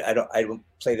don't know. I don't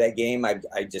play that game. I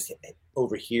just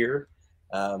overhear,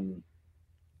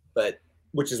 but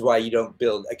which is why you don't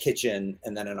build a kitchen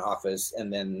and then an office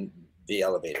and then the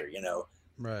elevator,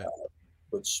 right?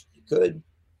 Which you could,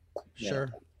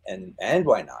 sure. And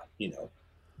why not,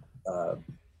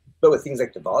 but with things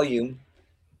like the volume,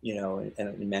 and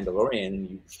in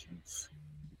Mandalorian,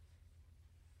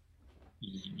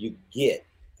 you get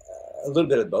a little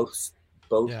bit of both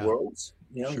worlds.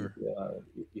 Sure.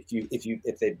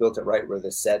 If they built it right, where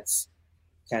the sets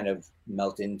kind of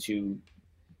melt into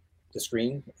the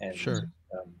screen, and sure,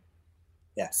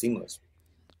 seamless.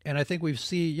 And I think we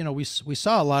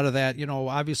saw a lot of that.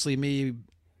 Obviously, me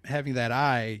having that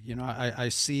eye, I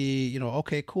see.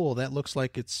 Okay, cool. That looks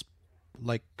like it's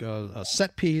like a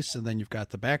set piece, and then you've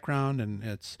got the background, and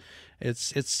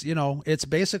it's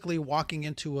basically walking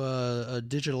into a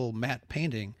digital matte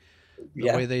painting. The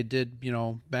way they did,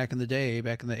 back in the day,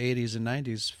 back in the 80s and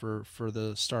 90s for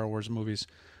the Star Wars movies.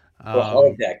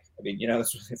 Holodeck. I mean,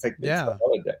 it's like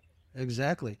holodeck.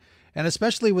 Exactly. And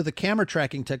especially with the camera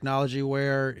tracking technology,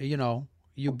 where,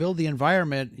 you build the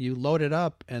environment, you load it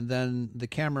up, and then the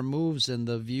camera moves and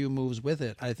the view moves with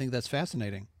it. I think that's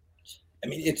fascinating. I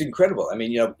mean, it's incredible. I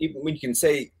mean, even when you can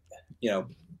say, there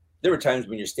were times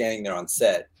when you're standing there on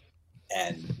set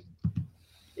and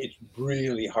it's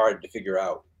really hard to figure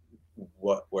out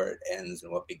where it ends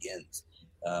and what begins.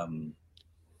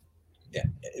 yeah,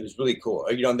 it was really cool.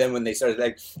 You know, and then when they started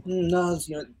like, no,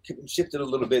 you know, shifted a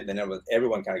little bit, then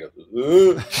everyone kind of goes,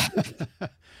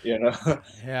 you know.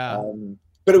 Yeah.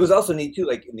 But it was also neat too,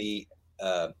 like in the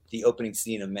opening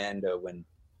scene of Mando when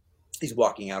he's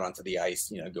walking out onto the ice,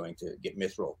 you know, going to get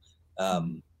Mithril.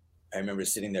 I remember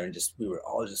sitting there and we were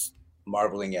all just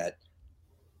marveling at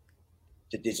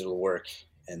the digital work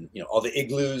and, you know, all the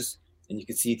igloos, and you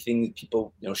could see things,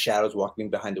 people, you know, shadows walking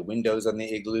behind the windows on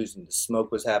the igloos, and the smoke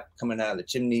was coming out of the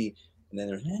chimney. And then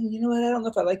there's, you know what, I don't know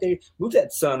if I like that. Move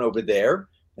that sun over there.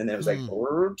 And then it was like,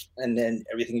 and then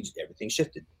everything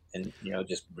shifted, and, you know,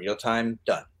 just real time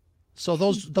done. So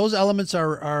those elements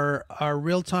are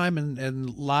real time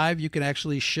and live. You can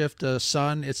actually shift a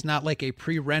sun. It's not like a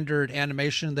pre-rendered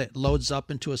animation that loads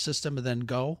up into a system and then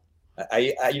go.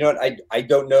 I you know what, I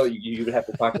don't know. You would have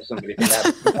to talk to somebody from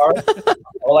that.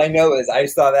 All I know is I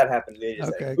saw that happen. They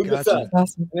just okay, move the sun,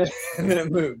 and then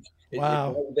it moved.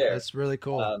 Wow, there. That's really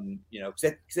cool. You know,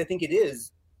 because I think it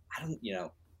is. I don't, you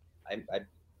know,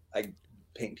 I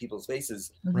paint people's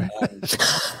faces. Right.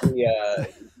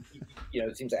 You know,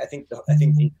 it seems. I think the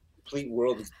complete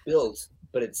world is built,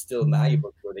 but it's still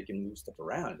malleable where they can move stuff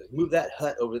around. Like, move that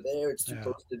hut over there. It's too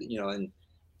close to, you know. And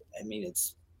I mean,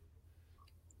 it's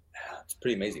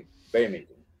pretty amazing. Very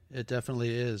amazing. It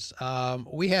definitely is.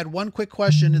 We had one quick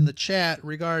question in the chat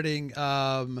regarding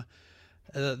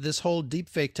this whole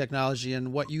deepfake technology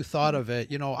and what you thought of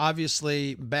it. You know,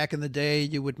 obviously back in the day,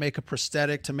 you would make a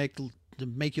prosthetic to make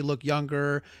you look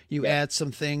younger. You add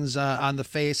some things on the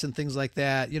face and things like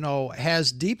that. You know,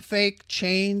 has deepfake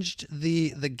changed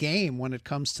the game when it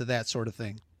comes to that sort of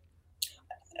thing?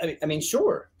 I mean,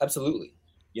 sure, absolutely.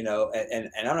 You know, and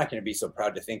I'm not going to be so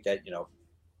proud to think that, you know,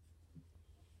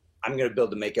 I'm going to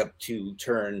build the makeup to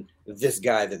turn this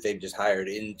guy that they've just hired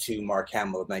into Mark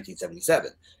Hamill of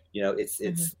 1977. You know, it's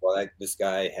well, like, this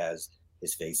guy has,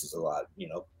 his face is a lot, you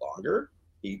know, longer.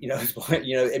 You know,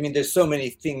 I mean, there's so many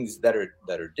things that are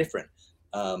different.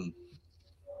 But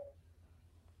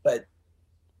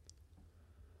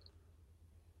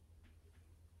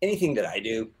anything that I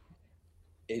do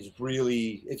is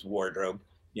really, it's wardrobe.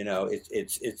 You know,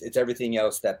 it's everything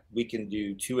else that we can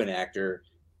do to an actor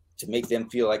to make them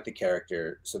feel like the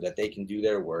character, so that they can do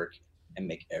their work and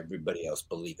make everybody else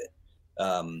believe it.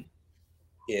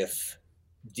 If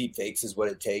deepfakes is what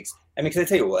it takes, I mean, because I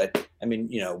tell you what, I mean,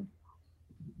 you know,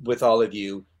 with all of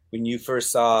you, when you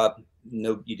first saw,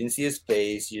 you didn't see his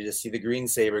face, you just see the green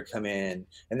saber come in,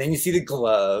 and then you see the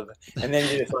glove, and then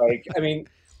you're just like, I mean,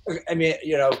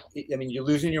 you know, I mean, you're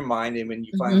losing your mind, and when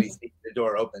you finally see the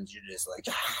door opens, you're just like,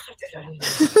 you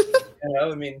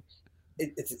know, I mean,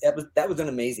 that was an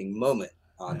amazing moment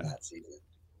on that season.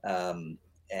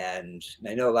 And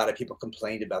I know a lot of people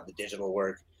complained about the digital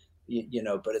work, you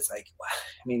know, but it's like, wow,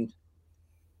 I mean,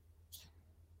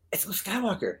 it's Luke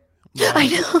Skywalker. Yeah, I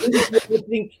know. You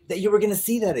think that you were going to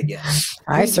see that again?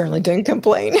 I certainly didn't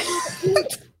complain.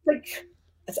 Like,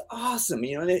 that's awesome,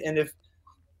 you know. And if,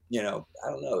 you know,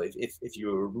 I don't know, if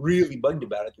you were really bugged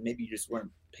about it, then maybe you just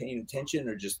weren't paying attention,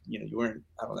 or just, you know, you weren't,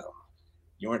 I don't know,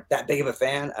 you weren't that big of a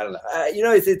fan. I don't know. You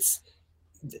know, it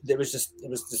was just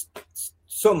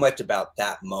so much about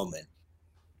that moment,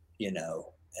 you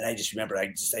know. And I just remember,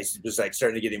 I was like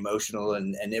starting to get emotional,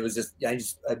 and it was just, I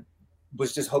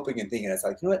was just hoping and thinking, I was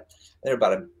like, you know what? There are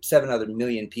about 7 other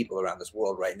million people around this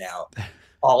world right now,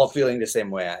 all feeling the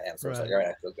same way I am. So I was like, all right,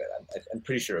 I feel good. I'm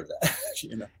pretty sure of that.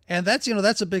 You know? And that's, you know,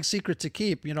 that's a big secret to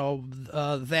keep, you know,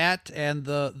 that and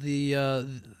the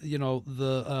you know,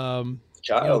 the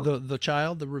child, you know, the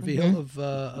child, the reveal of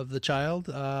the child.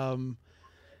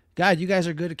 God, you guys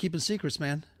are good at keeping secrets,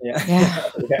 man. Yeah.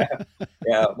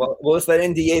 Well, it's that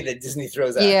NDA that Disney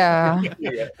throws out. Yeah.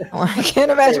 Well, I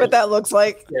can't imagine what that looks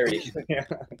like. Scary.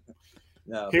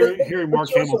 No. Hearing Mark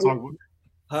Hamill talk about,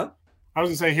 huh? I was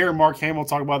gonna say, hearing Mark Hamill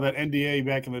talk about that NDA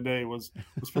back in the day was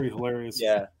pretty hilarious.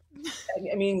 Yeah.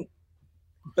 I mean,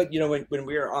 but you know, when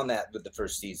we were on that with the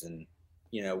first season,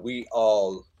 you know, we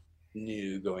all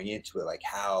knew going into it, like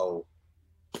how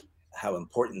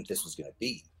important this was going to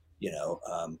be. You know,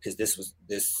 because this,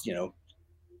 you know,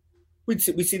 we've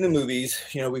seen the movies,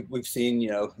 you know, we've seen,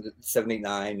 you know, 7, 8,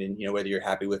 9, and, you know, whether you're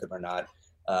happy with them or not,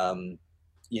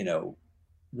 you know,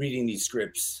 reading these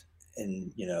scripts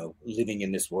and, you know, living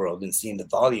in this world and seeing the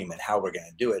volume and how we're going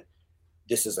to do it.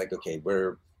 This is like, okay,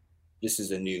 this is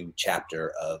a new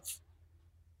chapter of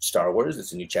Star Wars.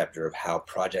 It's a new chapter of how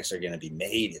projects are going to be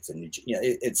made. It's a new, you know,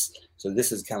 so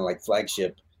this is kind of like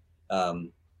flagship,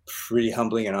 pretty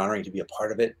humbling and honoring to be a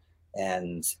part of it.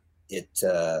 And it,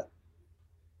 you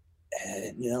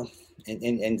know,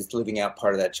 and just living out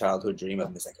part of that childhood dream of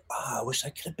them. It's like, I wish I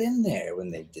could have been there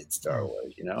when they did Star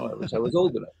Wars. You know, I wish I was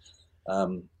old enough.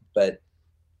 But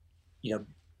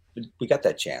we got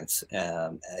that chance.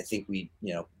 And I think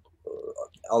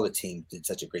all the team did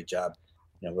such a great job.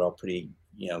 We're all pretty,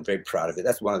 very proud of it.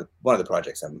 That's one of the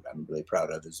projects I'm really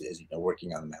proud of is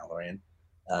working on the Mandalorian,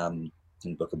 and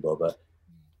Book of Boba.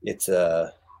 It's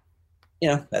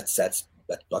that's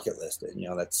bucket list.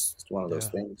 That's one of those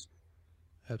things.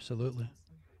 Absolutely.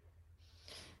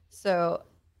 So,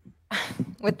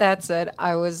 with that said,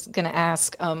 I was going to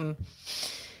ask, now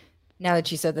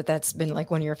that you said that that's been like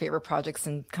one of your favorite projects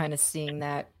and kind of seeing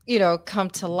that, come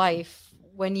to life,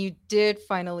 when you did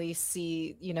finally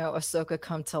see, Ahsoka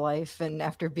come to life, and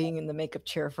after being in the makeup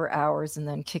chair for hours and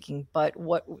then kicking butt,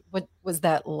 what was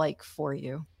that like for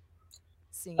you?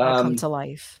 Seeing her come to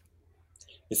life?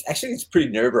 It's pretty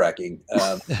nerve-wracking,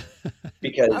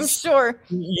 because I'm sure,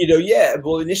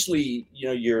 well, initially,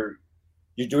 you're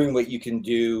doing what you can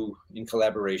do in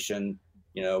collaboration,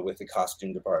 with the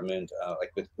costume department,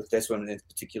 like with this one in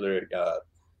particular,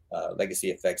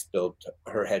 Legacy Effects built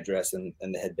her headdress and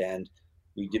the headband.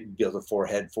 We did build a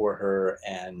forehead for her,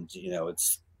 and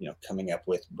it's coming up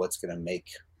with what's going to make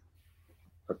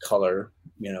her color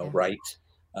right,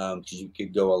 because you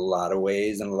could go a lot of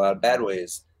ways and a lot of bad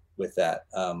ways with that,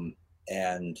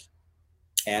 and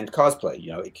cosplay.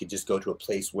 It could just go to a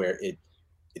place where it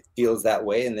feels that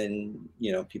way, and then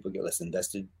people get less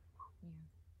invested.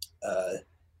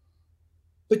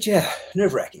 But yeah,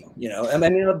 nerve-wracking.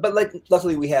 But like,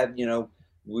 luckily we have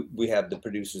we have the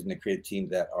producers and the creative team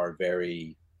that are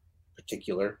very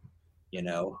particular.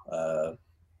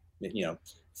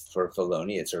 For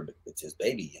Filoni, it's his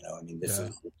baby. This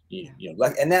is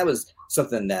like, and that was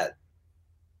something that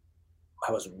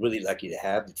I was really lucky to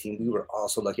have. The team, we were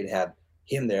also lucky to have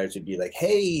him there to be like,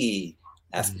 hey,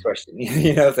 ask a question.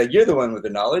 It's like, you're the one with the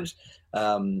knowledge.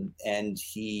 And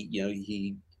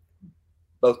he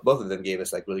both of them gave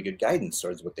us like really good guidance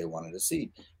towards what they wanted to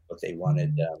see, what they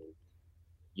wanted to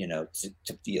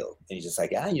feel. And he's just like,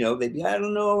 baby, I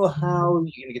don't know how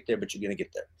you're gonna get there, but you're gonna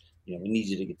get there. We need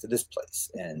you to get to this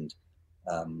place. And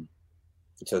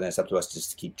so then it's up to us just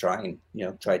to keep trying,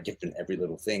 try different every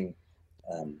little thing.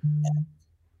 And,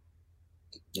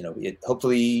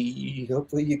 hopefully you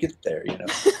get there. You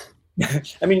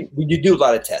do a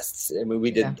lot of tests.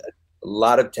 We did a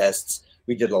lot of tests.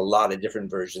 We did a lot of different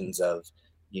versions of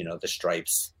the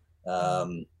stripes,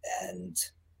 and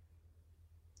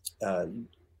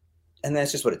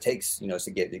that's just what it takes,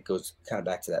 to get it. Goes kind of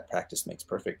back to that practice makes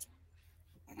perfect.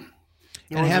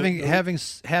 And having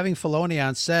Filoni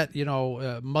on set,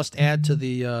 must add to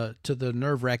the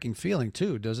nerve-wracking feeling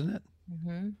too, doesn't it?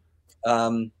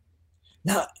 Mm-hmm.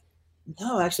 No,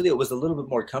 actually, it was a little bit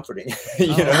more comforting,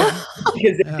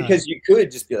 because you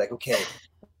could just be like, okay,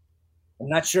 I'm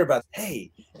not sure about,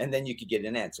 hey, and then you could get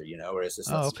an answer, or it's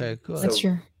just, okay, cool. That's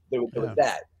true. There was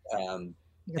that. You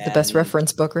got the best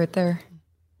reference book right there.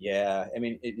 Yeah,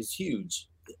 it was huge,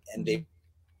 and they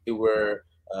were,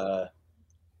 and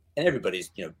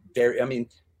everybody's, very.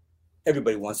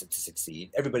 Everybody wants it to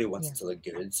succeed. Everybody wants it to look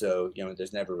good. So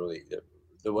there's never really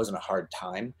there wasn't a hard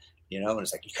time, and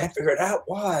it's like, you can't figure it out.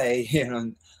 Why?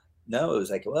 No, it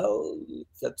was like, well,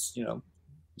 let's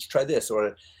let's try this,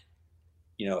 or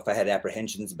if I had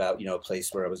apprehensions about a place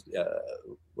where I was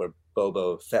where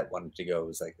Boba Fett wanted to go, it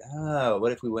was like,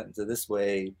 what if we went into this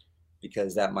way,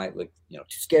 because that might look too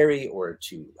scary or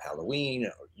too Halloween,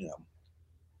 or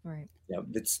right.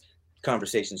 It's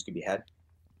conversations could be had.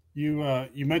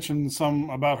 You mentioned some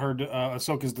about her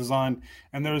Ahsoka's design,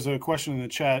 and there was a question in the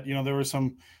chat. There were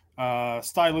some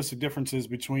stylistic differences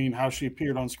between how she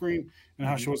appeared on screen and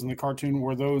how she was in the cartoon.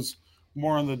 Were those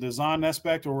more on the design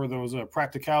aspect, or were those a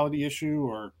practicality issue,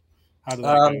 or how did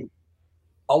that go?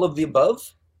 All of the above.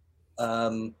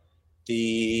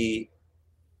 The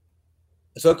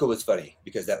Ahsoka was funny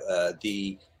because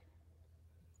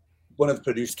one of the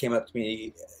producers came up to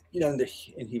me,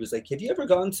 and he was like, have you ever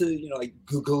gone to, like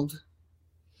Googled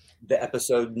the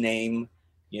episode name,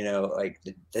 like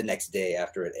the next day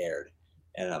after it aired?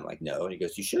 And I'm like, no. And he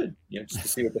goes, you should, just to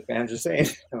see what the fans are saying.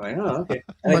 I'm like, oh, okay.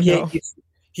 And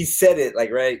he said it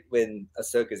like right when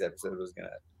Ahsoka's episode was going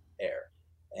to air.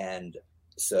 And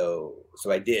so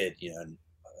I did,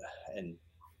 and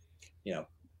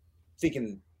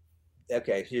thinking,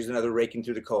 okay, here's another raking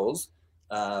through the coals.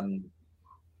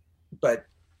 But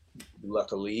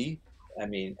luckily,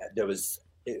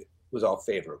 it was all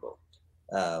favorable.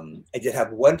 I did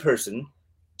have one person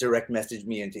direct message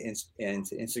me into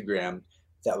Instagram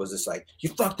that was just like, you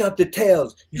fucked up the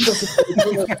tails.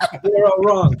 They're all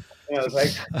wrong. And I was like,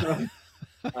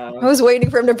 I was waiting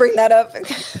for him to bring that up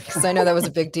because I know that was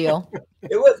a big deal.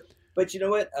 It was, but you know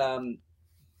what?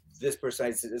 This person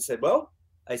I said, well,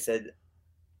 I said,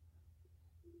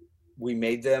 we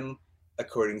made them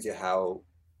according to how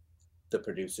the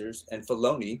producers and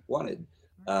Filoni wanted.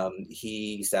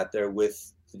 He sat there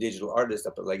with the digital artist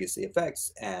up at Legacy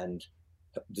Effects and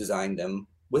designed them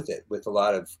with it, with a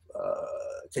lot of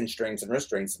constraints and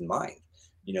restraints in mind.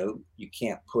 You know, you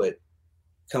can't put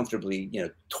comfortably,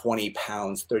 20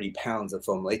 pounds, 30 pounds of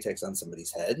foam latex on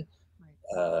somebody's head.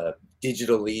 Right.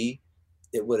 Digitally,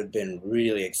 it would have been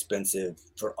really expensive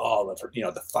for all of her,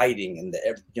 the fighting and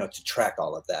to track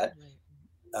all of that.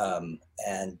 Right.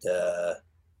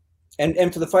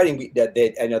 And for the fighting,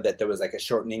 I know that there was like a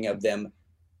shortening of them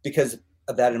because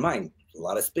of that in mind. A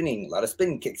lot of spin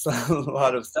kicks, a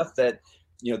lot of stuff that,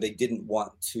 they didn't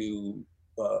want to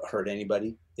hurt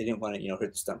anybody. They didn't want to,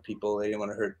 hurt the stunt people. They didn't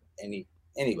want to hurt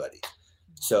anybody.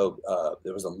 So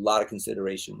there was a lot of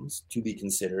considerations to be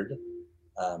considered.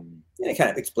 And I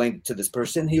kind of explained to this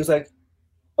person. He was like,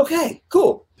 okay,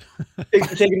 cool. Thanks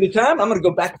for taking the time. I'm going to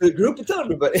go back to the group and tell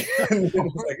everybody. I was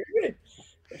like,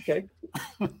 okay.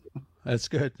 That's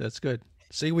good. That's good.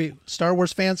 See, Star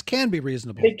Wars fans can be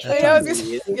reasonable. They can.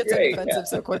 Get defensive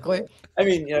so quickly. I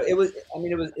mean, it was.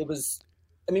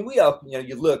 We all,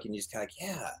 you look and you just kind of like,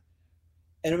 yeah.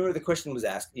 And I remember the question was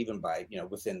asked even by,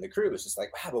 within the crew. It's just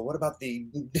like, wow, but what about the,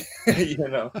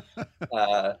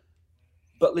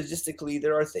 but logistically,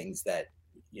 there are things that,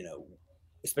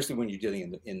 especially when you're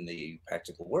dealing in the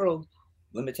practical world,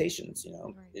 limitations,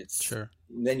 Right. It's sure.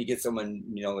 Then you get someone,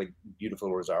 like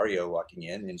beautiful Rosario walking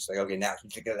in and it's like, okay, now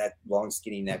check out that long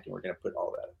skinny neck and we're going to put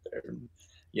all that up there,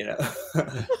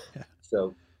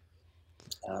 So,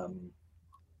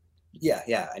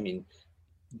 yeah. I mean,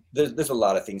 there's a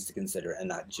lot of things to consider and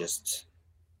not just,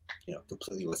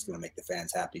 completely what's going to make the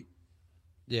fans happy.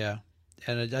 Yeah.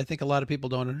 And I think a lot of people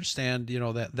don't understand,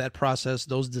 that process,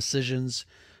 those decisions.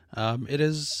 It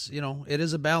is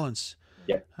a balance.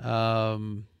 Yeah.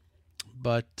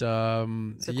 But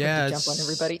yeah, jump on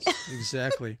everybody.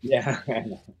 Exactly. Yeah.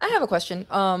 I have a question.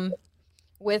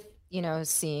 With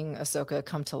seeing Ahsoka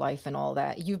come to life and all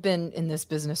that, you've been in this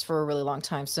business for a really long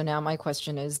time. So now my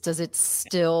question is, does it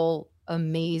still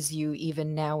amaze you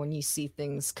even now when you see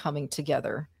things coming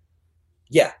together?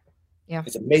 Yeah. Yeah.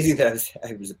 It's amazing that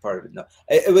I was a part of it. No,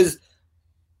 it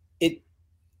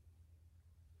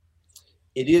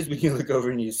is when you look over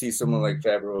and you see someone like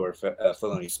Favreau or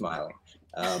Filoni smiling,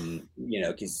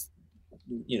 because,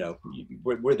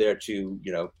 we're there to,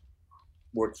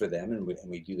 work for them and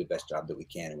we do the best job that we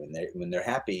can. And when they're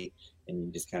happy and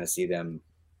you just kind of see them,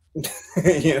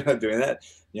 doing that,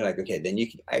 you're like, okay,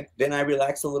 then I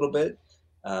relax a little bit,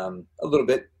 but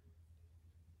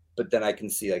then I can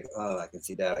see like, oh, I can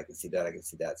see that. It's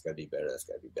gotta be better. That's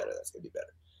gotta be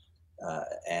better.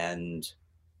 And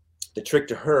the trick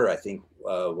to her, I think,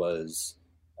 was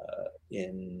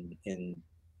in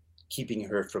keeping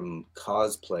her from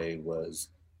cosplay was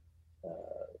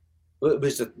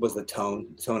the tone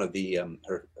of the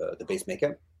base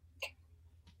makeup,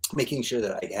 making sure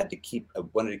that I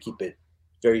wanted to keep it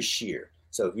very sheer.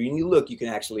 So when you look, you can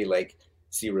actually like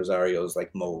see Rosario's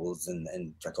like moles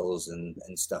and freckles and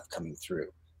stuff coming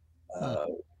through.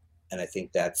 And I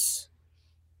think that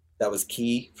was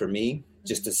key for me,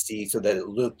 just to see so that it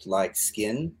looked like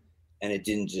skin and it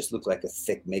didn't just look like a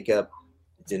thick makeup.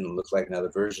 It didn't look like another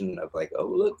version of like, oh,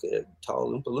 look, a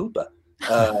tall Oompa Loompa.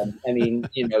 I mean,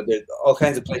 there's all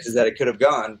kinds of places that it could have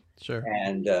gone. Sure.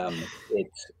 And to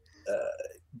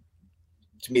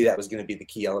me, that was going to be the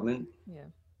key element. Yeah.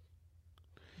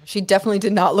 She definitely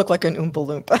did not look like an Oompa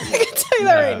Loompa. I can tell you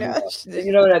that right now.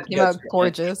 That's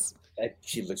gorgeous.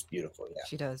 She looks beautiful. Yeah,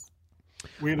 she does.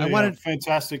 We had a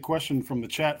fantastic question from the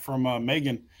chat from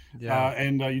Megan. Yeah.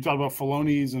 And you talked about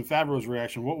Filoni's and Favreau's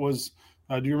reaction. What was,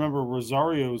 do you remember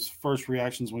Rosario's first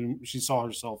reactions when she saw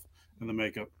herself in the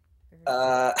makeup?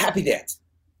 Happy dance.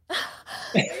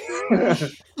 Yeah.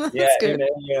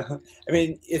 I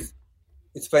mean, it's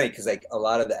funny because like a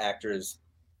lot of the actors,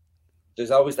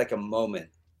 there's always like a moment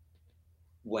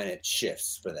when it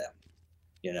shifts for them,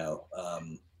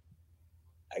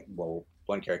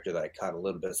 one character that I caught a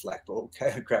little bit of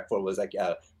crap for was like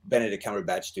Benedict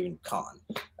Cumberbatch doing Khan.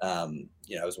 I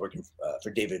was working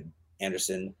for David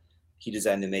Anderson. He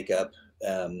designed the makeup,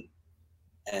 and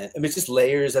it's just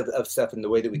layers of stuff, and the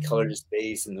way that we colored his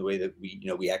face, and the way that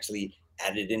we actually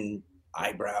added in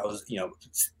eyebrows,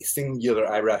 singular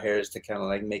eyebrow hairs to kind of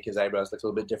like make his eyebrows look a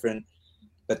little bit different.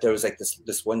 But there was like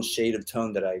this one shade of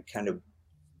tone that I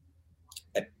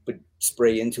would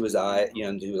spray into his eye,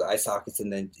 into his eye sockets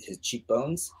and then his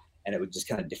cheekbones, and it would just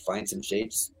kind of define some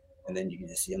shapes. And then you can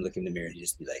just see him look in the mirror and he'd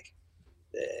just be like,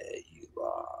 "There you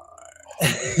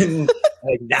are."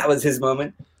 Like that was his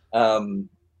moment. And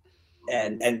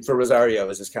for Rosario, it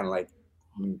was just kind of like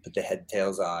you put the head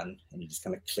tails on, and you just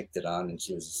kind of clicked it on, and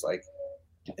she was just like,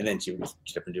 and then she would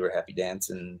get up and do her happy dance,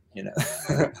 and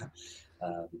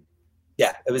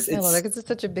yeah, it's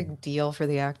such a big deal for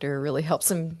the actor. It really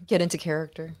helps him get into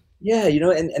character. Yeah,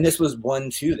 and this was one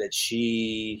too that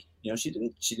she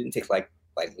didn't take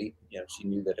lightly. She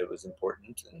knew that it was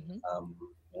important, and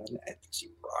I think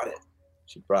she brought it.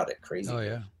 She brought it crazy. Oh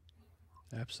yeah,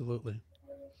 absolutely.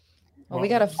 Well, we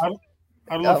got I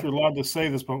don't know if you're allowed to say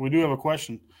this, but we do have a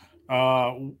question.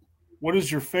 What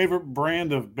is your favorite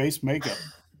brand of base makeup?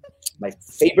 My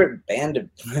favorite brand of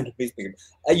base makeup.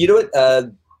 You know what?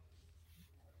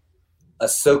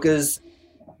 Ahsoka's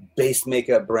base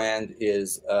makeup brand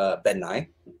is Ben Nye.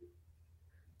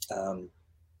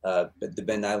 But the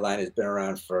Ben Nye line has been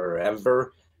around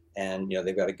forever, and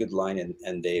they've got a good line,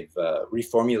 and they've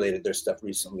reformulated their stuff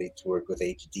recently to work with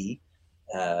HD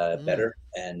better,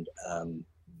 and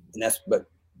that's, but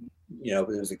it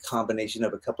was a combination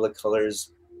of a couple of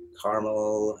colors,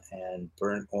 caramel and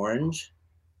burnt orange,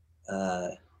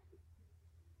 and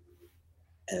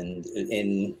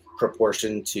in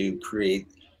proportion to create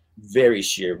very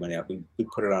sheer. When we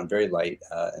put it on very light,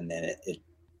 and then it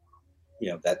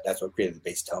that's what created the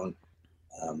base tone.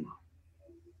 The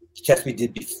test we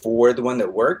did before the one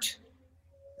that worked,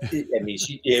 I mean,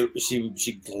 she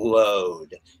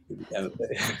glowed.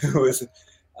 It was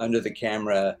under the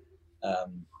camera,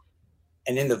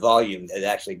 and in the volume. It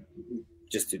actually,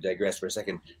 just to digress for a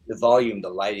second, the volume, the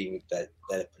lighting that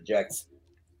it projects,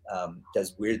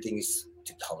 does weird things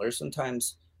to color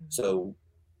sometimes. So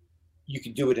you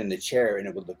could do it in the chair and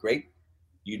it would look great.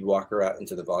 You'd walk her out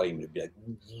into the volume and it'd be like,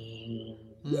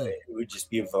 it would just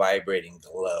be a vibrating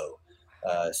glow.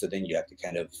 So then you have to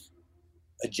kind of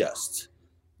adjust.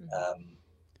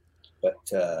 But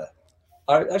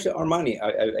actually Armani,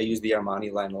 I use the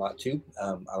Armani line a lot too.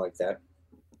 I like that.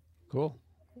 Cool.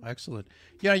 Excellent.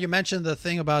 You mentioned the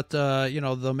thing about,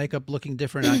 the makeup looking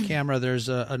different on camera. There's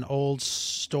an old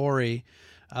story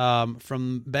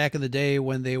from back in the day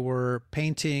when they were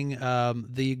painting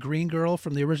the Green Girl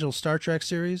from the original Star Trek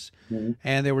series,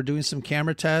 and they were doing some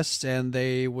camera tests, and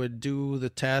they would do the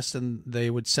test and they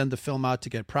would send the film out to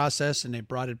get processed, and they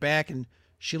brought it back and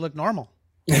she looked normal.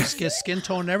 Skin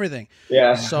tone and everything.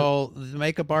 Yeah. So the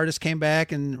makeup artist came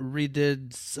back and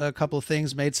redid a couple of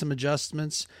things, made some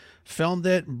adjustments, filmed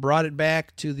it, brought it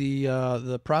back to the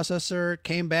processor,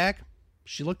 came back,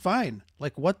 she looked fine.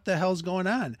 Like, what the hell's going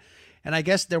on? And I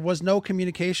guess there was no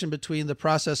communication between the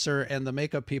processor and the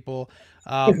makeup people.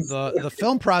 The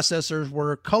film processors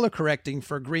were color correcting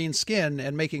for green skin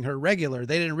and making her regular.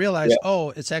 They didn't realize,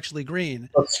 it's actually green.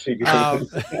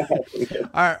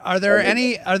 Are there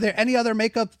any other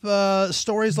makeup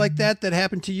stories like that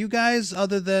happened to you guys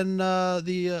other than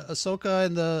the Ahsoka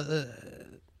and the?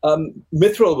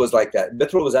 Mithril was like that.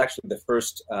 Mithril was actually the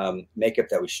first makeup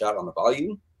that we shot on the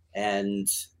volume, and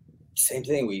same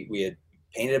thing. We had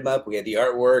painted him up. We had the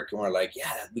artwork, and we're like,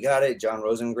 yeah, we got it. John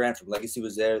Rosengrant from Legacy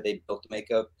was there. They built the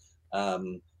makeup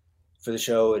for the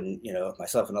show, and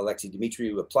myself and Alexei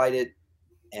Dimitri applied it,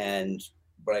 and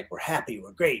we're like, we're happy,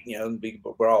 we're great.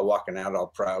 We're all walking out all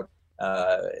proud,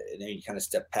 and then you kind of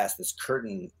step past this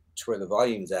curtain to where the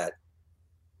volume's at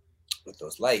with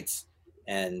those lights,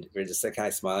 and we're just like kind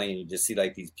of smiling, and you just see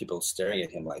like these people staring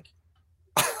at him like.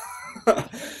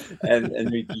 and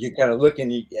you kind of look,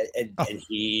 and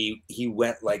he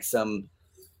went like some,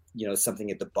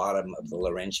 something at the bottom of the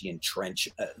Laurentian Trench,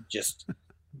 just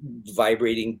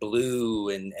vibrating blue,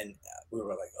 and we were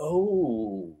like,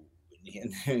 oh,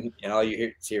 and all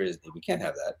you hear is, we can't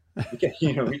have that. We can't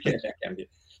have it.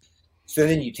 So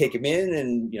then you take him in,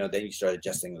 and then you start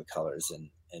adjusting the colors,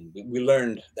 and we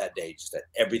learned that day just that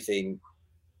everything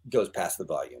goes past the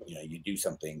volume. You do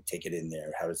something, take it in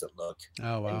there. How does it look?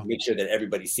 Oh, wow. And make sure that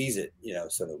everybody sees it,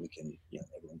 so that we can,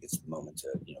 everyone gets the moment to,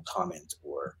 comment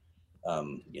or,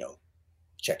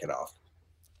 check it off.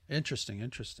 Interesting.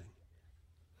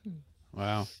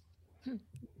 Wow.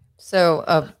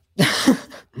 So,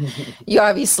 you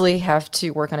obviously have to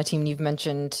work on a team. You've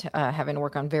mentioned having to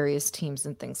work on various teams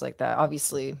and things like that.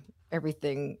 Obviously,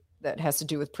 everything that has to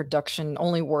do with production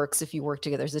only works if you work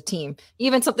together as a team.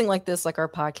 Even something like this, like our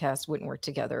podcast, wouldn't work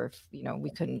together if we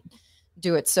couldn't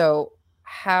do it. So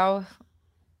how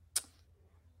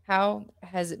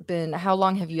has it been? How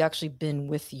long have you actually been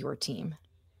with your team,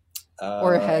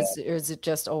 or is it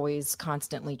just always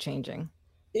constantly changing?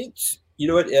 It's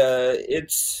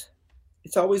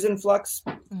it's always in flux.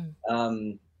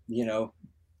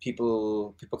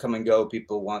 People come and go.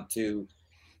 People want to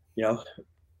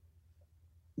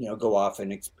go off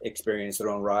and experience their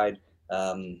own ride.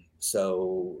 But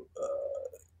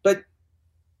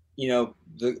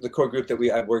the core group that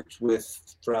I've worked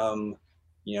with from,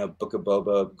 Book of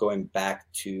Boba going back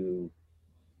to,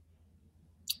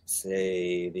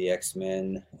 say, the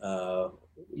X-Men,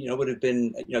 would have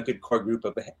been, a good core group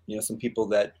of, some people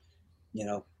that,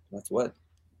 that's what,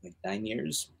 like 9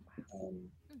 years.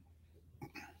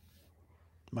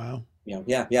 Wow.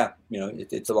 Yeah.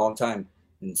 It's a long time.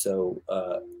 And so,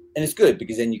 and it's good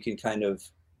because then you can kind of,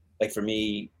 like for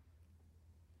me,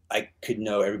 I could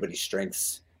know everybody's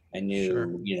strengths. I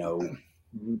knew,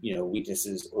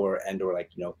 weaknesses or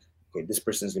like, okay, this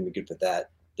person is going to be good for that.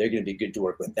 They're going to be good to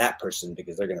work with that person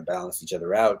because they're going to balance each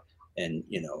other out and,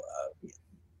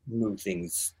 move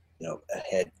things,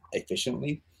 ahead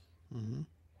efficiently.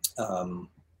 Mm-hmm.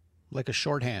 Like a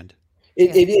shorthand.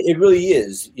 It really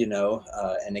is,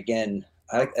 and again,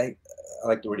 I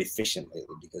like the word efficient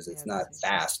lately because it's not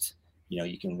fast.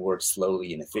 You can work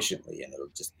slowly and efficiently and it'll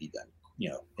just be done.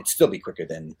 It'd still be quicker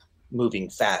than moving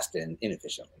fast and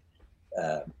inefficiently.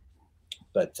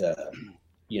 But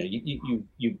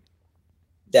you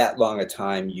that long a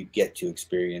time you get to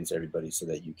experience everybody so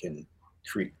that you can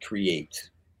create,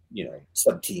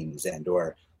 sub teams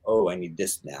or, oh, I need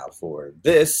this now for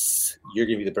this. You're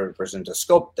going to be the perfect person to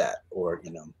sculpt that or,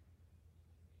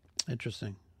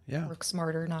 Interesting. Yeah. Work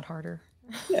smarter, not harder.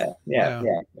 Yeah.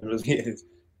 It really is.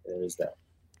 There is that.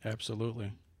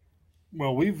 Absolutely.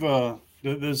 Well, we've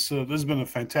this has been a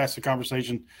fantastic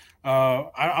conversation.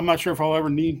 I'm not sure if I'll ever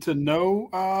need to know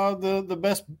the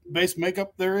best base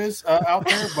makeup there is out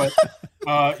there, but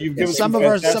you've given some of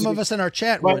us in our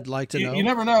chat would like to know. You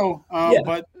never know.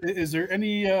 But is there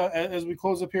any as we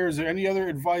close up here? Is there any other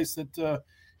advice that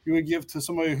you would give to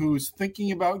somebody who's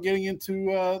thinking about getting into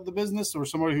the business, or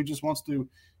somebody who just wants to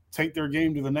take their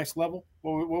game to the next level?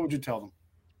 What would you tell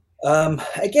them?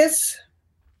 I guess.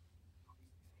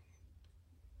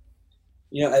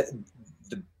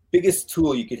 The biggest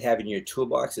tool you could have in your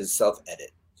toolbox is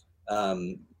self-edit.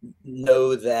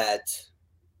 Know that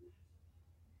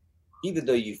even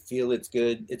though you feel it's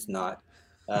good, it's not.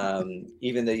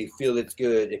 Even though you feel it's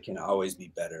good, it can always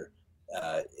be better.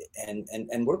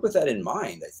 And work with that in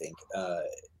mind, I think.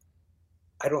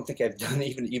 I don't think I've done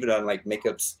even on like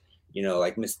makeups,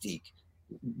 like Mystique.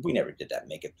 We never did that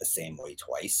makeup the same way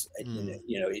twice.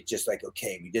 It's just like,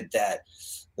 okay, we did that.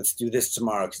 Let's do this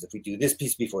tomorrow. Because if we do this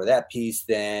piece before that piece,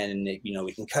 then,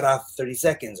 we can cut off 30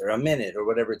 seconds or a minute or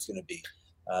whatever it's going to be.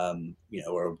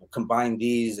 Or we'll combine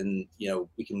these and,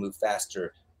 we can move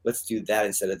faster. Let's do that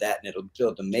instead of that. And it'll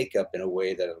build the makeup in a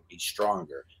way that it'll be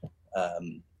stronger.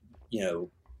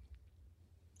 You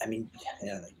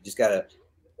just got to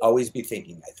always be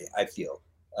thinking, I feel,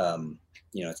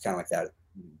 it's kind of like that.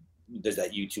 There's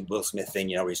that YouTube Will Smith thing,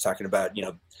 where he's talking about,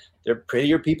 they're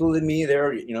prettier people than me.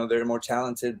 They're more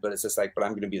talented, but it's just like, but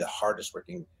I'm going to be the hardest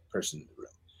working person in the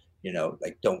room,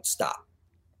 like don't stop,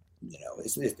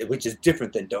 which is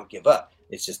different than don't give up.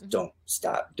 It's just don't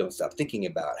stop thinking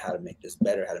about how to make this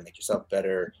better, how to make yourself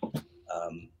better.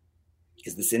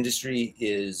 Because this industry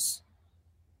is,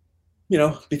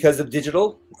 because of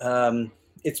digital,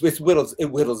 it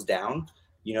whittles down.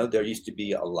 There used to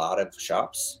be a lot of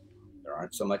shops. There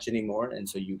aren't so much anymore, and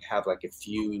so you have like a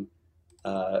few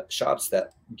shops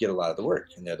that get a lot of the work,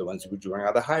 and they're the ones who are doing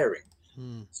all the hiring.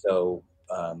 So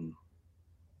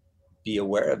be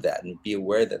aware of that, and be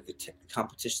aware that the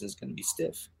competition is going to be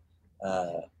stiff.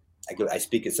 I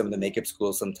speak at some of the makeup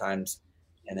schools sometimes,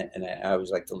 and I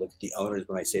always like to look at the owners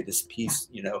when I say this piece,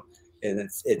 and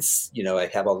it's I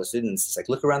have all the students. It's like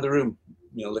look around the room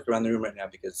right now,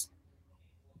 because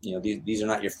these are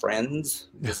not your friends.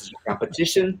 This is your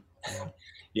competition.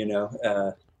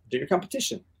 They're your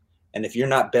competition. And if you're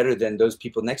not better than those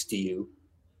people next to you,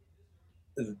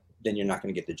 then you're not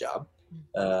going to get the job.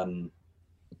 Home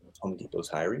Depot's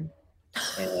hiring,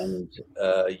 and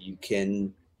you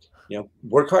can,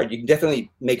 work hard. You can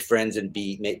definitely make friends and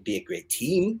be a great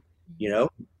team. Do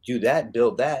that,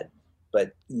 build that,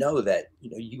 but know that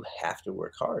you have to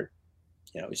work hard.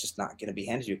 It's just not going to be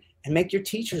handed to you. And make your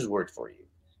teachers work for you.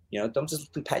 Don't just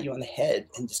let them pat you on the head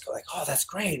and just go like, oh, that's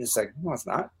great. And it's like, no, it's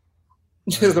not.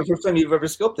 It's the first time you've ever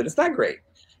sculpted. It's not great.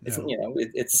 It's,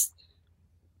 it's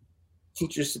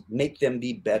teachers, make them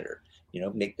be better,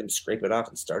 make them scrape it off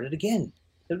and start it again.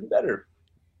 It'll be better.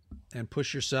 And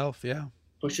push yourself. Yeah.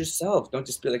 Push yourself. Don't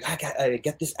just be like, I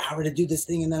got this hour to do this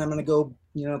thing. And then I'm going to go,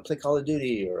 play Call of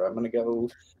Duty, or I'm going to go,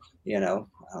 I don't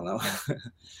know,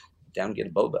 down, get a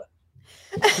boba.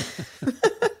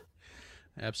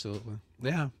 Absolutely.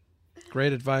 Yeah.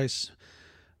 Great advice.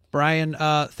 Brian,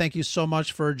 thank you so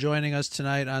much for joining us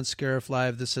tonight on Scarif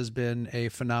Live. This has been a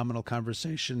phenomenal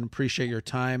conversation. Appreciate your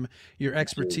time, your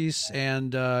expertise,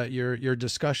 and your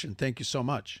discussion. Thank you so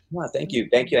much. No, thank you.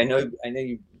 I know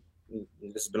you.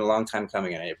 This has been a long time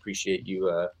coming, and I appreciate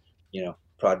you,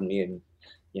 prodding me and,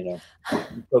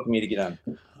 poking me to get on.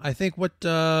 I think what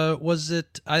was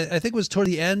it? I think it was toward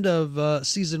the end of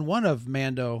season 1 of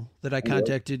Mando that I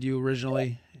contacted you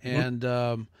originally, and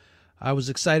I was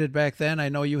excited back then. I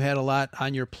know you had a lot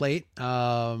on your plate,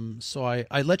 so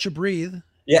I let you breathe.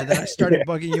 Yeah. And then I started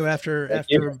bugging you after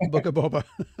Book of Boba.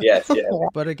 Yes.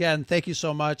 But again, thank you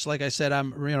so much. Like I said,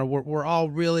 we're all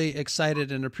really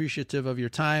excited and appreciative of your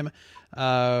time.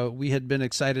 We had been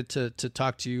excited to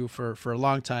talk to you for a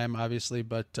long time, obviously,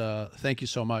 but thank you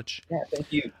so much. Yeah,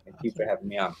 thank you. Thank you for having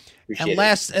me on. Appreciate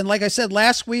it. And like I said,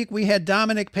 last week we had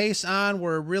Dominic Pace on.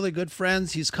 We're really good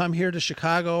friends. He's come here to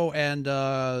Chicago, and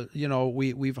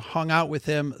we've hung out with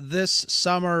him. This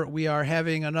summer we are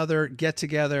having another get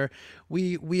together.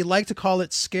 We like to call it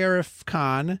Scarif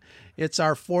Con. It's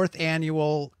our 4th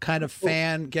annual kind of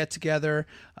fan get together.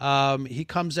 He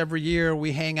comes every year.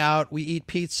 We hang out. We eat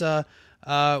pizza.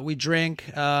 We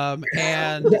drink.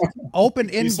 And open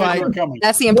invite.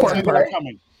 That's the important part.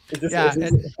 Yeah,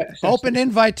 open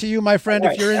invite to you, my friend.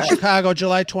 If you're in Chicago,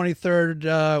 July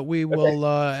 23rd, we will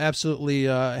absolutely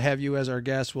have you as our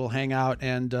guest. We'll hang out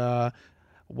and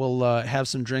we'll have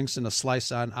some drinks and a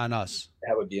slice on us.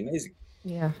 That would be amazing.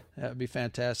 Yeah, that would be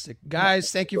fantastic,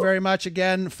 guys. Thank you very much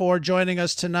again for joining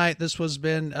us tonight. This has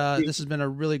been a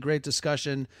really great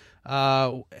discussion.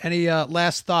 Any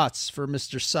last thoughts for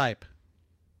Mr. Sipe?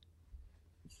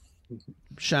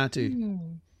 Shanti,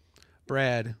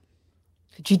 Brad.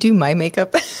 Did you do my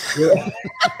makeup? What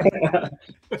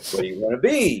do you want to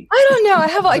be? I don't know.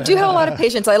 I do have a lot of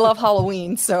patience. I love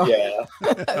Halloween, so yeah.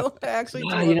 I actually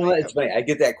do. You know what? It's funny. I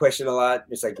get that question a lot.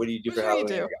 It's like, what do you do for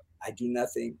Halloween? I do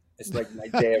nothing. It's like my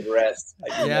day of rest.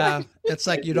 Yeah, it's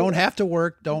like you don't have to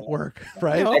work. Don't work,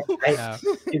 right?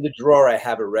 In the drawer, I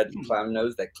have a red clown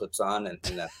nose that clips on, and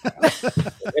that's,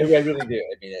 I really do.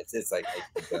 I mean, it's like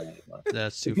I can't do it anymore.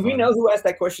 That's too. Do we know who asked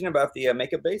that question about the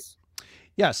makeup base?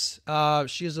 Yes,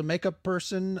 she is a makeup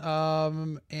person,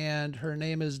 and her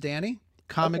name is Danny,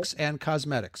 Comics and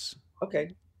Cosmetics.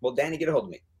 Okay. Well, Danny, get a hold of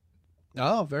me.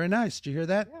 Oh, very nice. Did you hear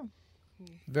that? Yeah.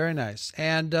 Very nice.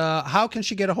 And how can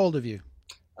she get a hold of you?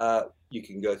 You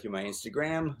can go through my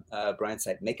Instagram, Brian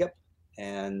Sipe Makeup,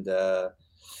 and that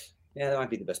might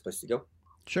be the best place to go.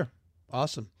 Sure.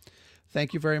 Awesome.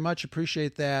 Thank you very much.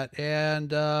 Appreciate that.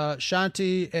 And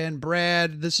Shanti and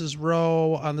Brad, this is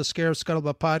Ro on the Scarif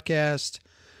Scuttlebutt podcast.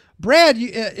 Brad,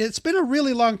 it's been a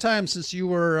really long time since you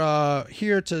were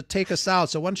here to take us out.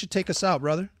 So why don't you take us out,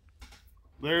 brother?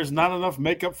 There's not enough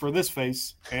makeup for this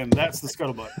face, and that's the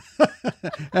Scuttlebutt.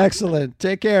 Excellent.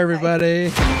 Take care,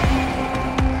 everybody.